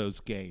Ronaldo's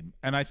game.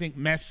 And I think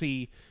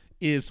Messi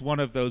is one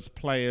of those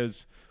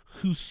players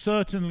who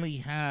certainly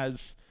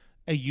has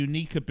a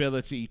unique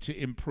ability to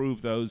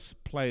improve those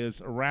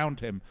players around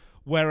him.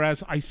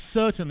 Whereas I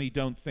certainly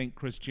don't think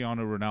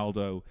Cristiano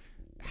Ronaldo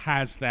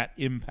has that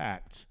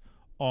impact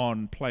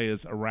on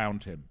players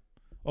around him.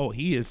 Oh,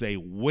 he is a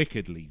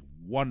wickedly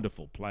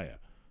wonderful player.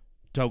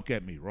 Don't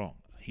get me wrong.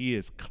 He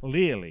is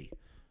clearly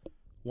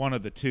one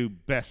of the two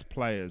best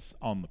players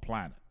on the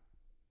planet.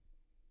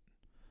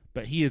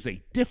 But he is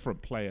a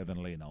different player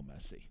than Lionel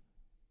Messi.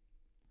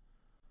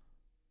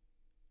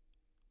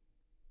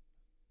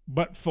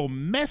 But for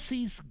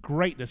Messi's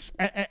greatness,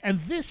 and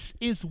this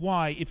is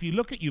why, if you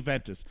look at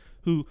Juventus,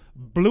 who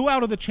blew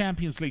out of the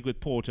Champions League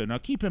with Porto, now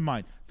keep in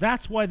mind,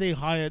 that's why they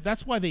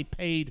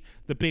paid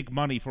the big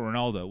money for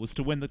Ronaldo, was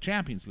to win the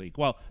Champions League.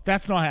 Well,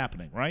 that's not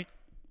happening, right?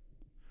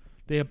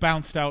 They are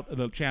bounced out of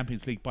the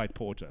Champions League by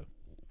Porto.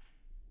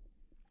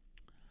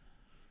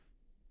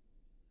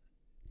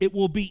 It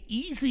will be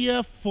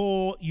easier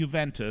for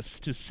Juventus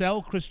to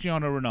sell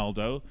Cristiano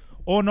Ronaldo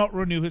or not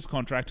renew his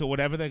contract or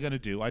whatever they're going to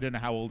do. I don't know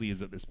how old he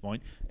is at this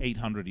point.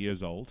 800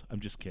 years old. I'm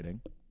just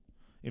kidding.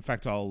 In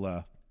fact,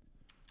 I'll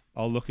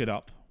look it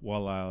up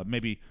while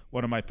maybe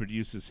one of my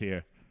producers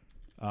here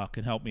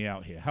can help me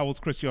out here. How old's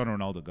Cristiano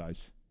Ronaldo,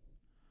 guys?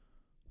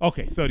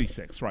 Okay,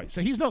 36, right. So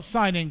he's not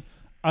signing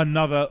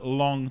another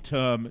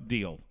long-term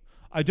deal.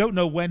 I don't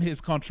know when his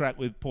contract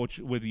with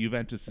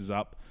Juventus is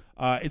up.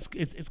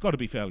 It's got to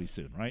be fairly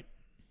soon, right?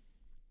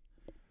 It's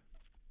got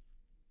to be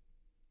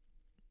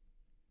fairly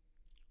soon,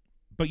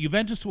 right? But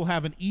Juventus will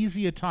have an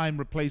easier time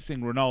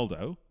replacing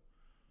Ronaldo.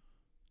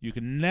 You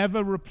can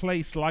never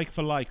replace like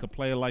for like a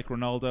player like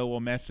Ronaldo or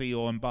Messi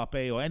or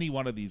Mbappe or any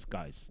one of these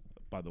guys,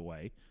 by the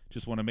way.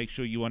 Just want to make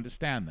sure you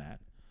understand that.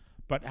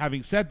 But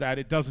having said that,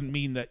 it doesn't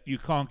mean that you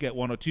can't get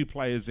one or two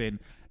players in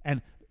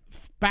and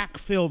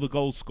backfill the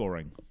goal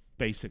scoring,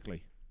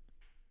 basically.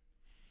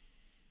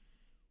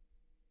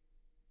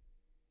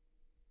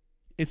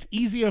 It's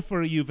easier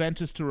for a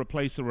Juventus to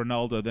replace a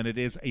Ronaldo than it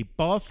is a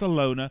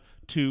Barcelona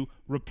to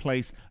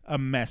replace a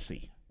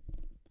Messi.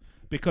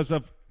 Because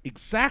of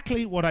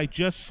exactly what I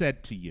just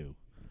said to you.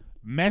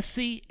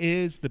 Messi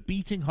is the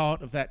beating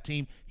heart of that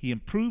team. He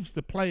improves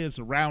the players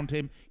around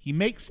him. He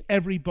makes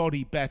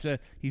everybody better.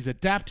 He's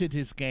adapted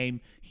his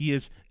game. He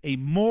is a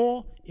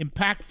more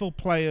impactful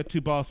player to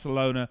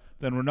Barcelona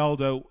than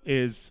Ronaldo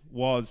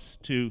was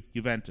to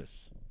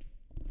Juventus.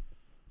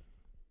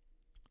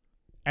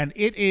 And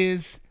it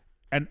is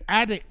an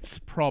addict's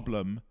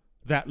problem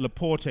that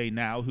Laporte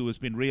now, who has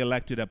been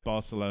re-elected at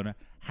Barcelona,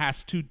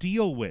 has to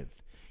deal with.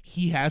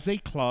 He has a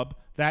club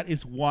that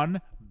is $1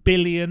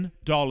 billion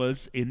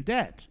in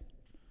debt.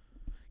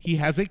 He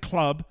has a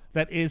club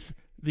that is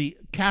the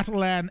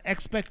Catalan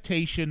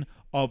expectation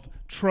of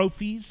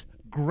trophies,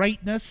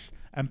 greatness,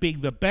 and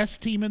being the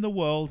best team in the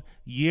world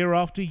year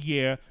after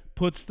year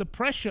puts the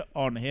pressure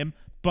on him,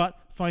 but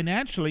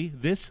financially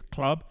this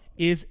club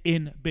is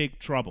in big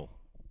trouble.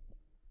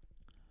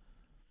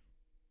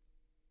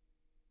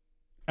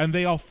 And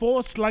they are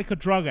forced like a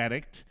drug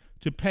addict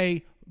to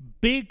pay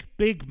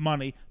big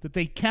money that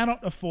they cannot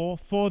afford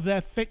for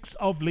their fix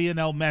of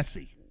Lionel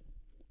Messi.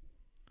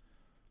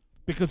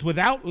 Because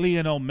without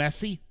Lionel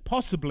Messi,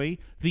 possibly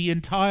the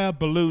entire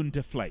balloon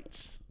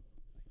deflates.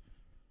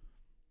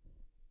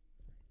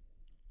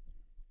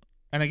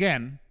 And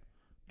again,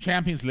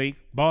 Champions League,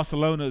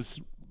 Barcelona's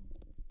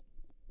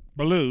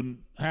balloon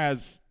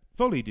has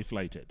fully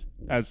deflated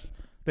as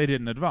they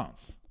didn't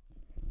advance.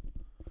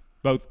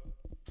 Both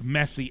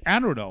Messi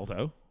and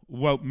Ronaldo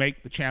won't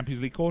make the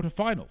Champions League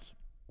quarterfinals.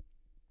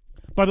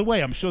 By the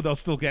way, I'm sure they'll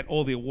still get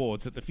all the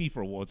awards at the FIFA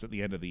awards at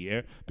the end of the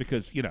year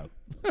because,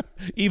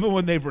 even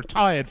when they've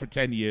retired for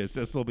 10 years,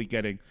 they'll still be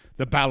getting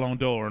the Ballon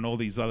d'Or and all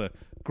these other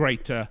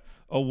great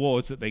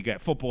awards that they get,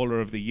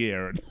 Footballer of the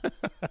Year, and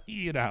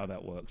you know how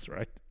that works,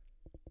 right?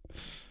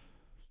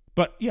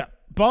 But, yeah,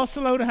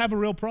 Barcelona have a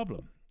real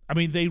problem. I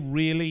mean, they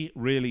really,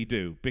 really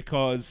do,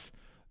 because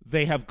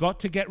they have got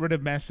to get rid of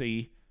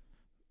Messi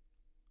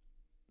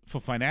for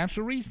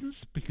financial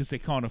reasons, because they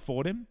can't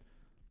afford him.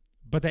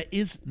 But there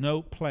is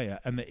no player,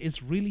 and there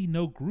is really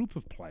no group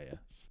of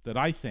players that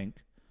I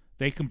think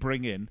they can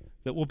bring in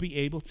that will be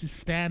able to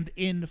stand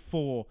in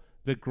for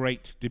the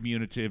great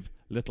diminutive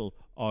little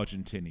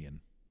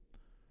Argentinian.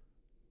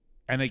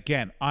 And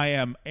again, I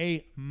am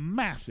a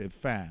massive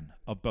fan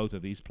of both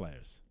of these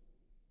players.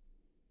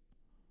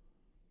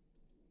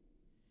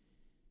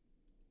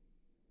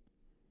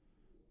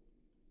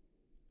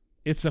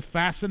 It's a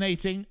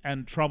fascinating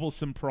and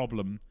troublesome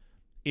problem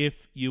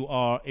if you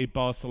are a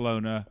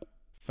Barcelona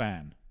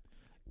fan.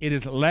 It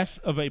is less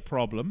of a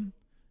problem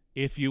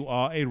if you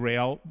are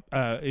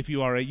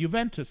a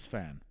Juventus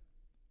fan.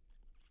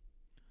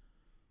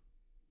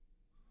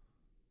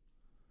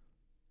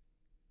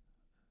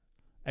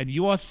 And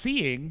you are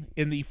seeing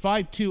in the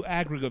 5-2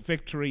 aggregate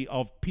victory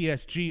of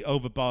PSG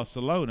over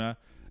Barcelona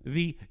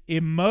the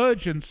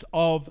emergence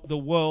of the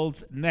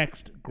world's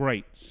next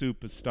great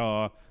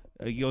superstar.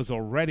 He was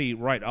already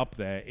right up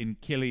there in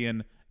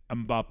Kylian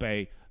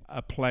Mbappe,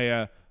 a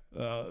player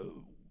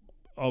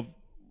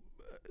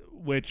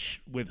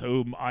with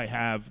whom I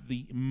have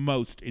the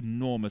most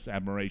enormous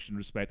admiration and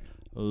respect.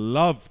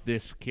 Love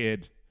this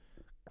kid.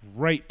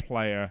 Great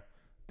player.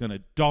 Going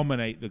to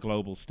dominate the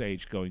global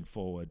stage going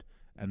forward.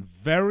 And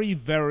very,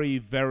 very,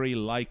 very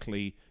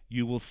likely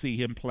you will see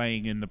him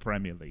playing in the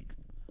Premier League.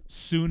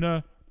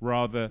 Sooner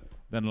rather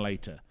than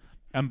later.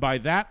 And by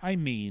that I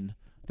mean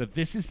that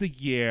this is the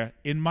year,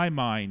 in my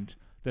mind,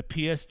 that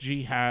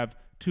PSG have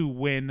to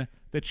win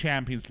the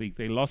Champions League.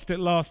 They lost it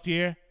last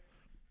year.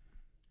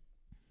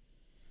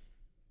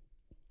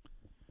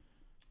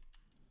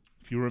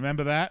 If you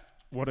remember that,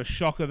 what a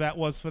shocker that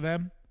was for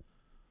them.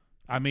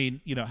 I mean,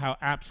 how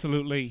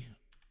absolutely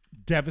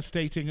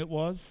devastating it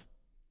was.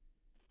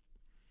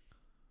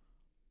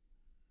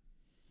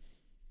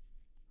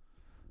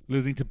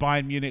 Losing to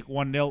Bayern Munich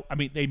 1-0. I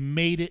mean, they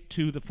made it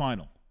to the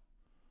final.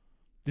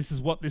 This is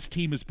what this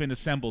team has been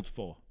assembled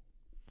for.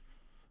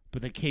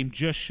 But they came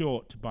just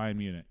short to Bayern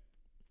Munich.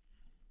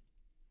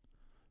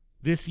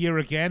 This year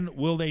again,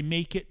 will they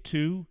make it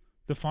to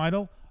the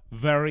final?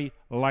 Very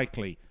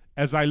likely.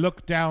 As I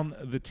look down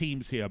the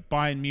teams here,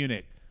 Bayern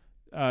Munich,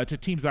 to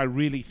teams I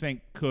really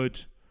think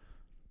could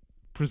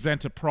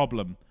present a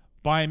problem.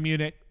 Bayern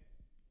Munich,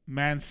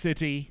 Man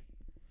City,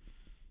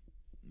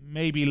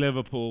 maybe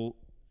Liverpool.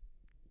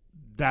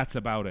 That's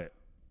about it.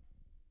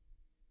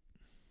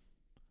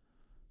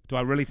 Do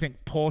I really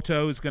think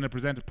Porto is going to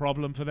present a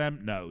problem for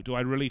them? No. Do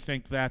I really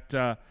think that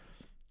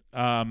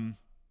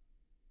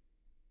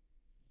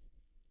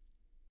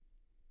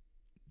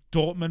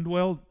Dortmund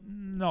will?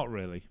 Not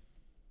really.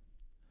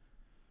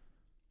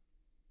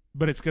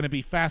 but it's going to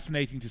be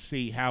fascinating to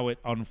see how it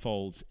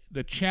unfolds.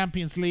 The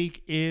Champions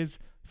League is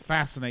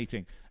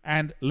fascinating,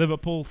 and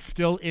Liverpool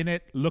still in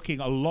it, looking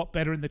a lot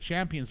better in the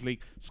Champions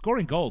League,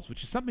 scoring goals,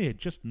 which is something they're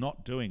just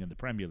not doing in the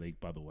Premier League,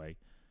 by the way.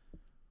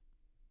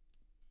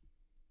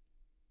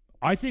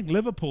 I think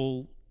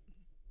Liverpool,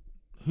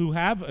 who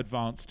have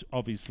advanced,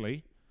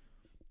 obviously,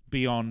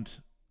 beyond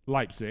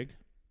Leipzig,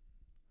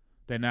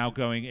 they're now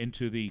going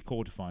into the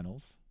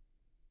quarterfinals,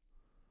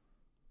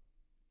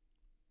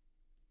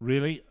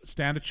 really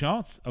stand a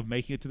chance of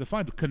making it to the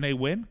final. Can they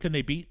win? Can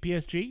they beat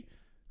PSG?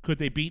 Could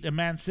they beat a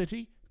Man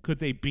City? Could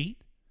they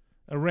beat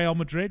a Real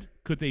Madrid?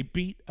 Could they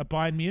beat a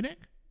Bayern Munich?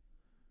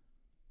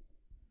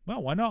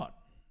 Well, why not?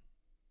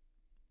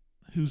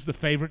 Who's the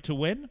favorite to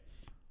win?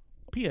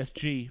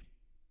 PSG,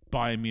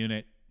 Bayern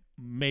Munich,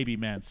 maybe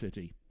Man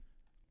City.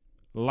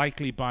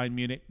 Likely Bayern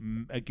Munich.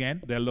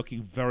 Again, they're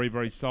looking very,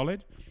 very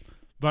solid.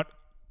 But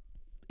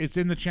it's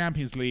in the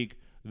Champions League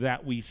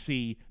that we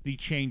see the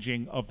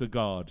changing of the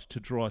guard to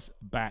draw us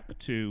back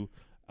to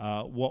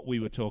what we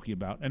were talking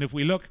about. And if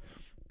we look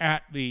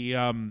at the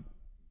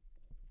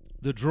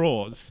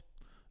draws,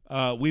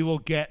 we will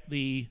get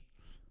the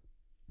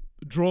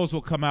draws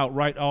will come out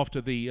right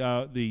after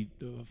the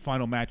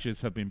final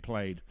matches have been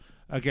played.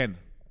 Again,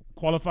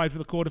 qualified for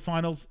the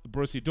quarterfinals: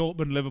 Borussia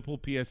Dortmund, Liverpool,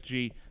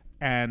 PSG,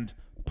 and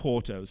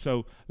Porto.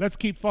 So let's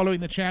keep following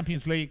the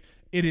Champions League.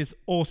 It is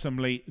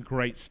awesomely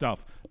great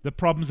stuff. The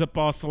problems at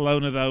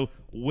Barcelona, though,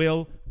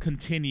 will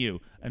continue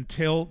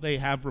until they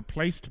have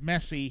replaced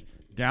Messi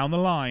down the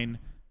line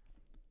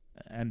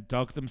and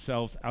dug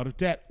themselves out of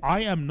debt.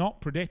 I am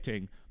not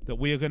predicting that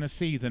we are going to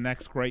see the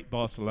next great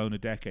Barcelona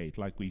decade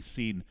like we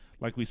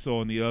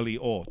saw in the early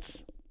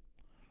aughts.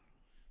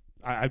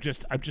 I'm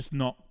just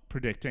not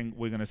predicting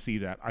we're going to see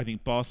that. I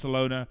think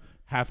Barcelona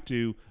have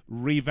to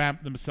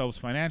revamp themselves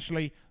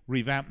financially,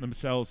 revamp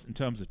themselves in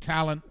terms of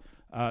talent,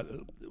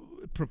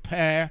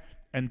 prepare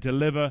and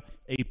deliver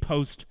a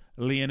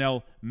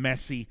post-Lionel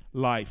Messi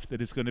life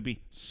that is going to be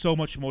so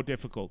much more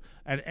difficult.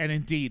 And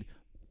indeed,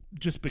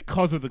 just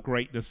because of the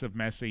greatness of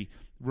Messi,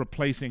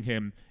 replacing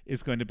him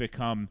is going to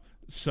become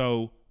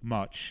so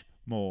much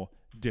more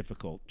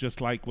difficult. Just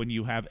like when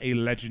you have a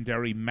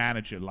legendary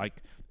manager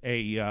like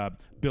a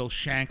Bill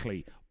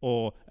Shankly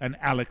or an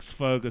Alex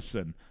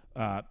Ferguson,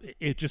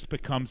 it just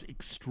becomes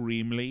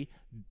extremely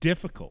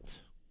difficult.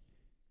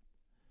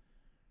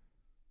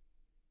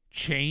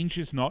 Change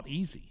is not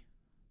easy.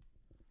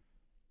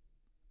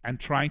 And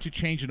trying to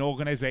change an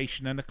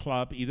organization and a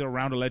club, either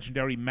around a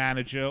legendary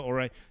manager or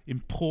an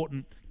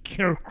important,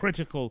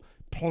 critical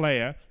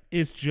player,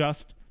 is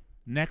just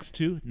next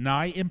to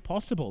nigh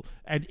impossible.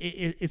 And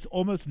it's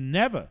almost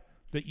never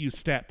that you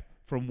step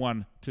from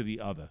one to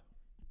the other.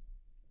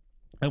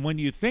 And when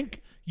you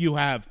think you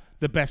have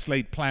the best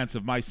laid plans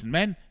of mice and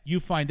men, you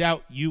find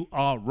out you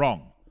are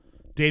wrong.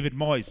 David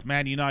Moyes,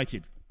 Man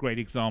United, great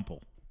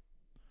example.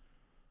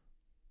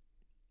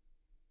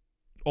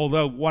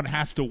 Although one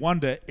has to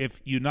wonder if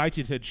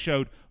United had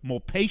showed more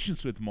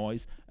patience with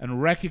Moyes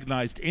and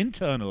recognized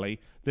internally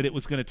that it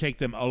was going to take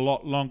them a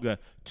lot longer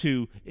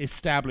to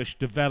establish,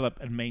 develop,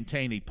 and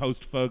maintain a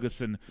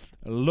post-Ferguson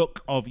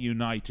look of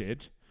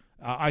United,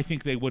 I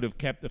think they would have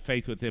kept the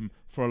faith with him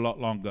for a lot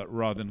longer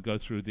rather than go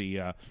through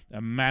the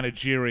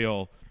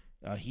managerial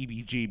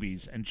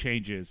heebie-jeebies and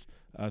changes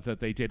that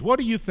they did. What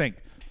do you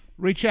think?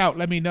 Reach out.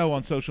 Let me know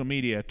on social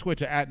media.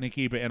 Twitter at Nick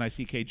Eber,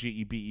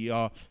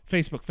 Nickgeber.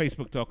 Facebook,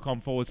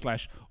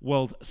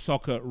 facebook.com/World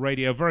Soccer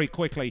Radio. Very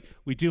quickly,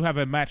 we do have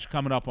a match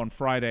coming up on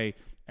Friday,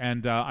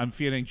 and I'm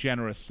feeling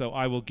generous, so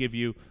I will give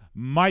you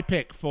my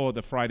pick for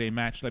the Friday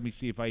match. Let me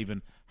see if I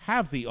even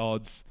have the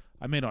odds.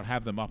 I may not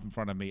have them up in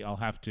front of me. I'll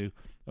have to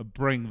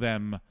bring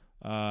them.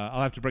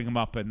 I'll have to bring them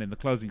up, and in the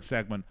closing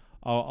segment,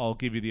 I'll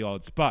give you the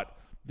odds. But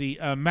the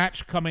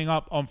match coming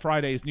up on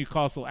Friday is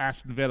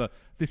Newcastle-Aston Villa.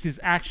 This is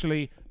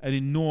actually an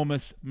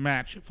enormous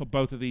match for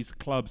both of these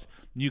clubs.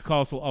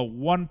 Newcastle are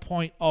 1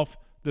 point off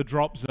the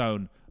drop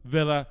zone.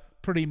 Villa,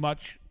 pretty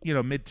much,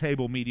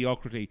 mid-table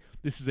mediocrity.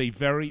 This is a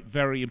very,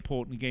 very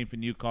important game for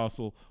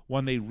Newcastle,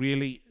 one they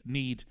really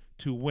need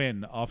to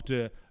win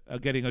after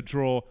getting a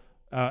draw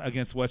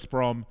against West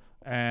Brom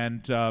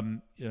and,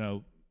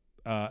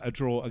 a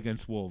draw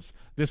against Wolves.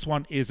 This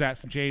one is at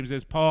St.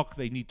 James's Park.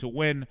 They need to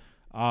win.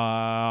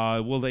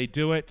 Will they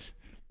do it?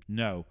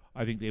 No.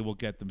 I think they will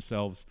get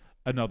themselves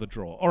another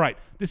draw. All right.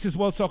 This is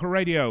World Soccer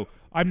Radio.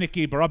 I'm Nick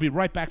Eber. I'll be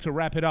right back to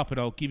wrap it up, and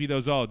I'll give you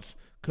those odds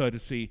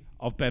courtesy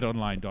of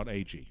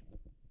BetOnline.ag.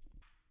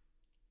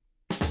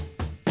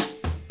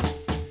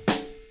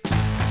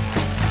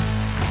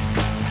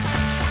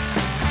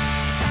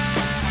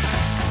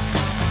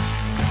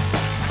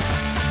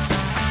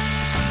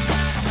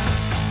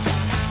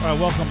 All right,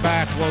 welcome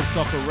back. World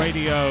Soccer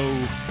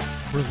Radio,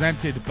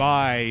 presented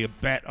by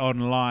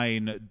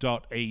BetOnline.ag.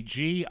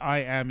 I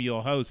am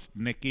your host,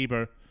 Nick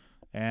Eber,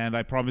 and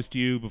I promised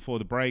you before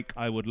the break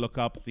I would look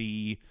up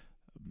the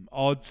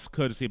odds,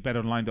 courtesy of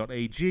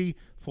BetOnline.ag,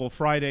 for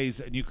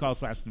Friday's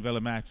Newcastle-Aston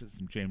Villa match at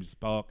St. James's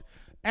Park.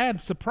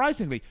 And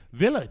surprisingly,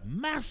 Villa,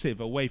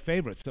 massive away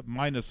favourites at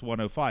minus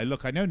 105.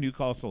 Look, I know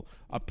Newcastle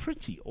are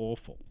pretty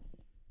awful,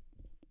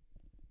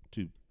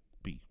 to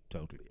be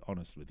totally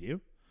honest with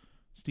you.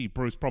 Steve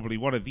Bruce, probably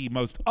one of the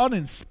most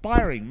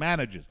uninspiring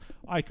managers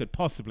I could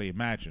possibly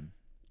imagine.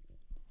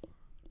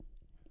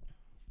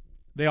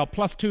 They are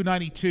plus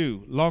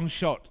 292, long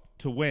shot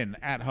to win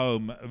at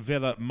home.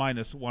 Villa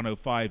minus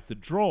 105. The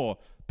draw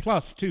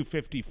plus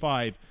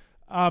 255.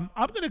 I'm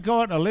going to go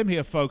out on a limb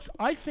here, folks.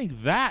 I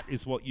think that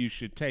is what you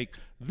should take.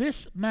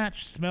 This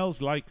match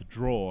smells like a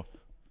draw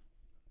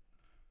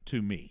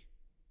to me.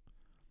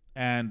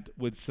 And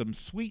with some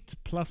sweet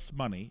plus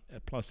money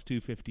at plus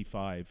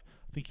 255,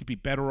 I think you'd be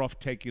better off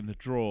taking the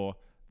draw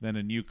than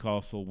a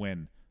Newcastle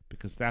win,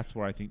 because that's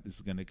where I think this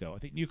is going to go. I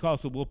think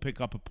Newcastle will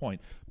pick up a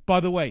point. By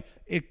the way,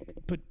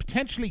 it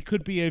potentially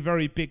could be a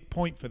very big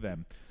point for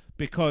them,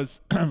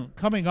 because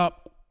coming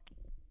up,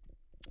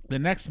 the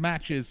next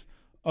matches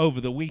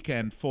over the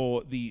weekend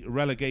for the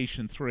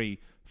relegation 3.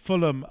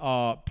 Fulham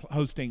are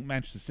hosting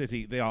Manchester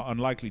City. They are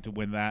unlikely to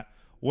win that.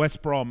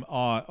 West Brom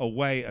are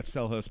away at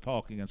Selhurst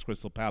Park against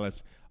Crystal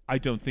Palace. I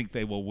don't think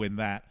they will win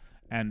that.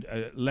 And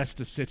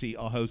Leicester City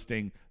are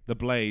hosting the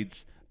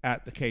Blades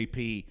at the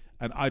KP,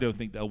 and I don't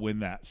think they'll win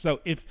that.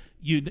 So this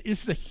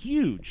is a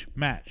huge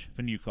match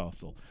for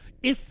Newcastle.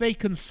 If they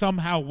can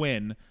somehow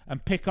win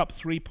and pick up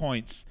 3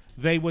 points,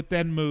 they would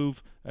then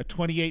move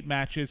 28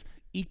 matches,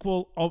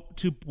 equal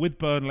to with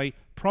Burnley,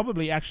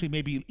 probably actually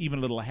maybe even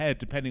a little ahead,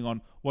 depending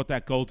on what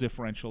that goal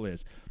differential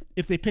is.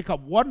 If they pick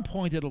up 1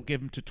 point, it'll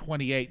give them to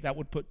 28. That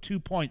would put 2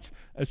 points,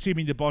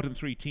 assuming the bottom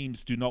 3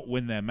 teams do not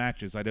win their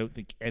matches. I don't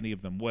think any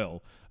of them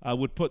will.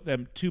 Would put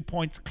them 2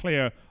 points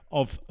clear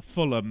of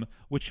Fulham,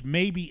 which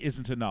maybe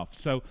isn't enough.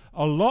 So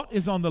a lot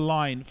is on the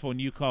line for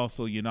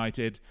Newcastle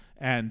United,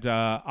 and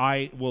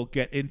I will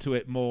get into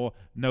it more,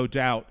 no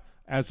doubt,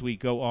 as we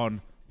go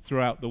on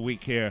throughout the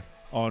week here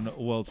on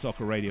World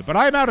Soccer Radio. But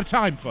I'm out of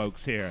time,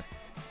 folks, here.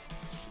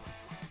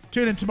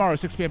 Tune in tomorrow,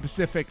 6 p.m.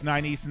 Pacific,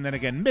 9 Eastern, then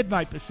again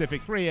midnight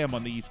Pacific, 3 a.m.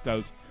 on the East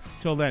Coast.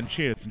 Till then,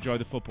 cheers. Enjoy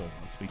the football.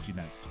 I'll speak to you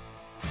next.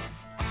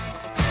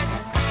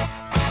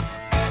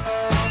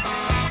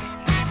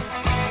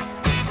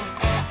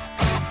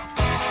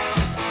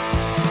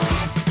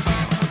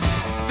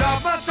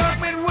 Drove my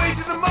truck midway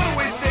to the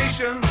motorway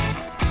station.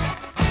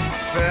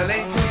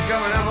 Fairlane was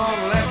going up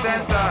on the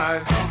left-hand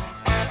side.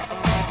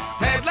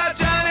 Headlight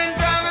shining,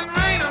 driving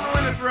rain on the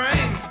window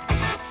frame.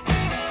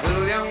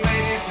 Little young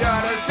lady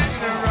started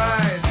stitching her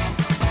ride.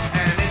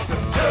 And it's a 2,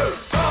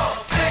 4,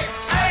 6,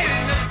 8,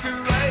 and never too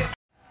late.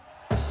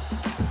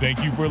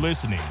 Thank you for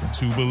listening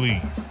to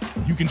Believe.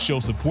 You can show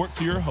support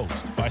to your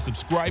host by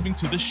subscribing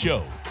to the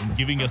show and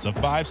giving us a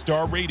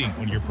 5-star rating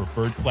on your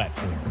preferred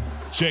platform.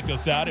 Check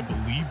us out at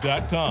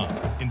Believe.com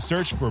and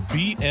search for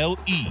BLEAV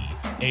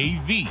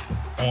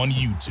on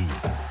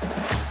YouTube.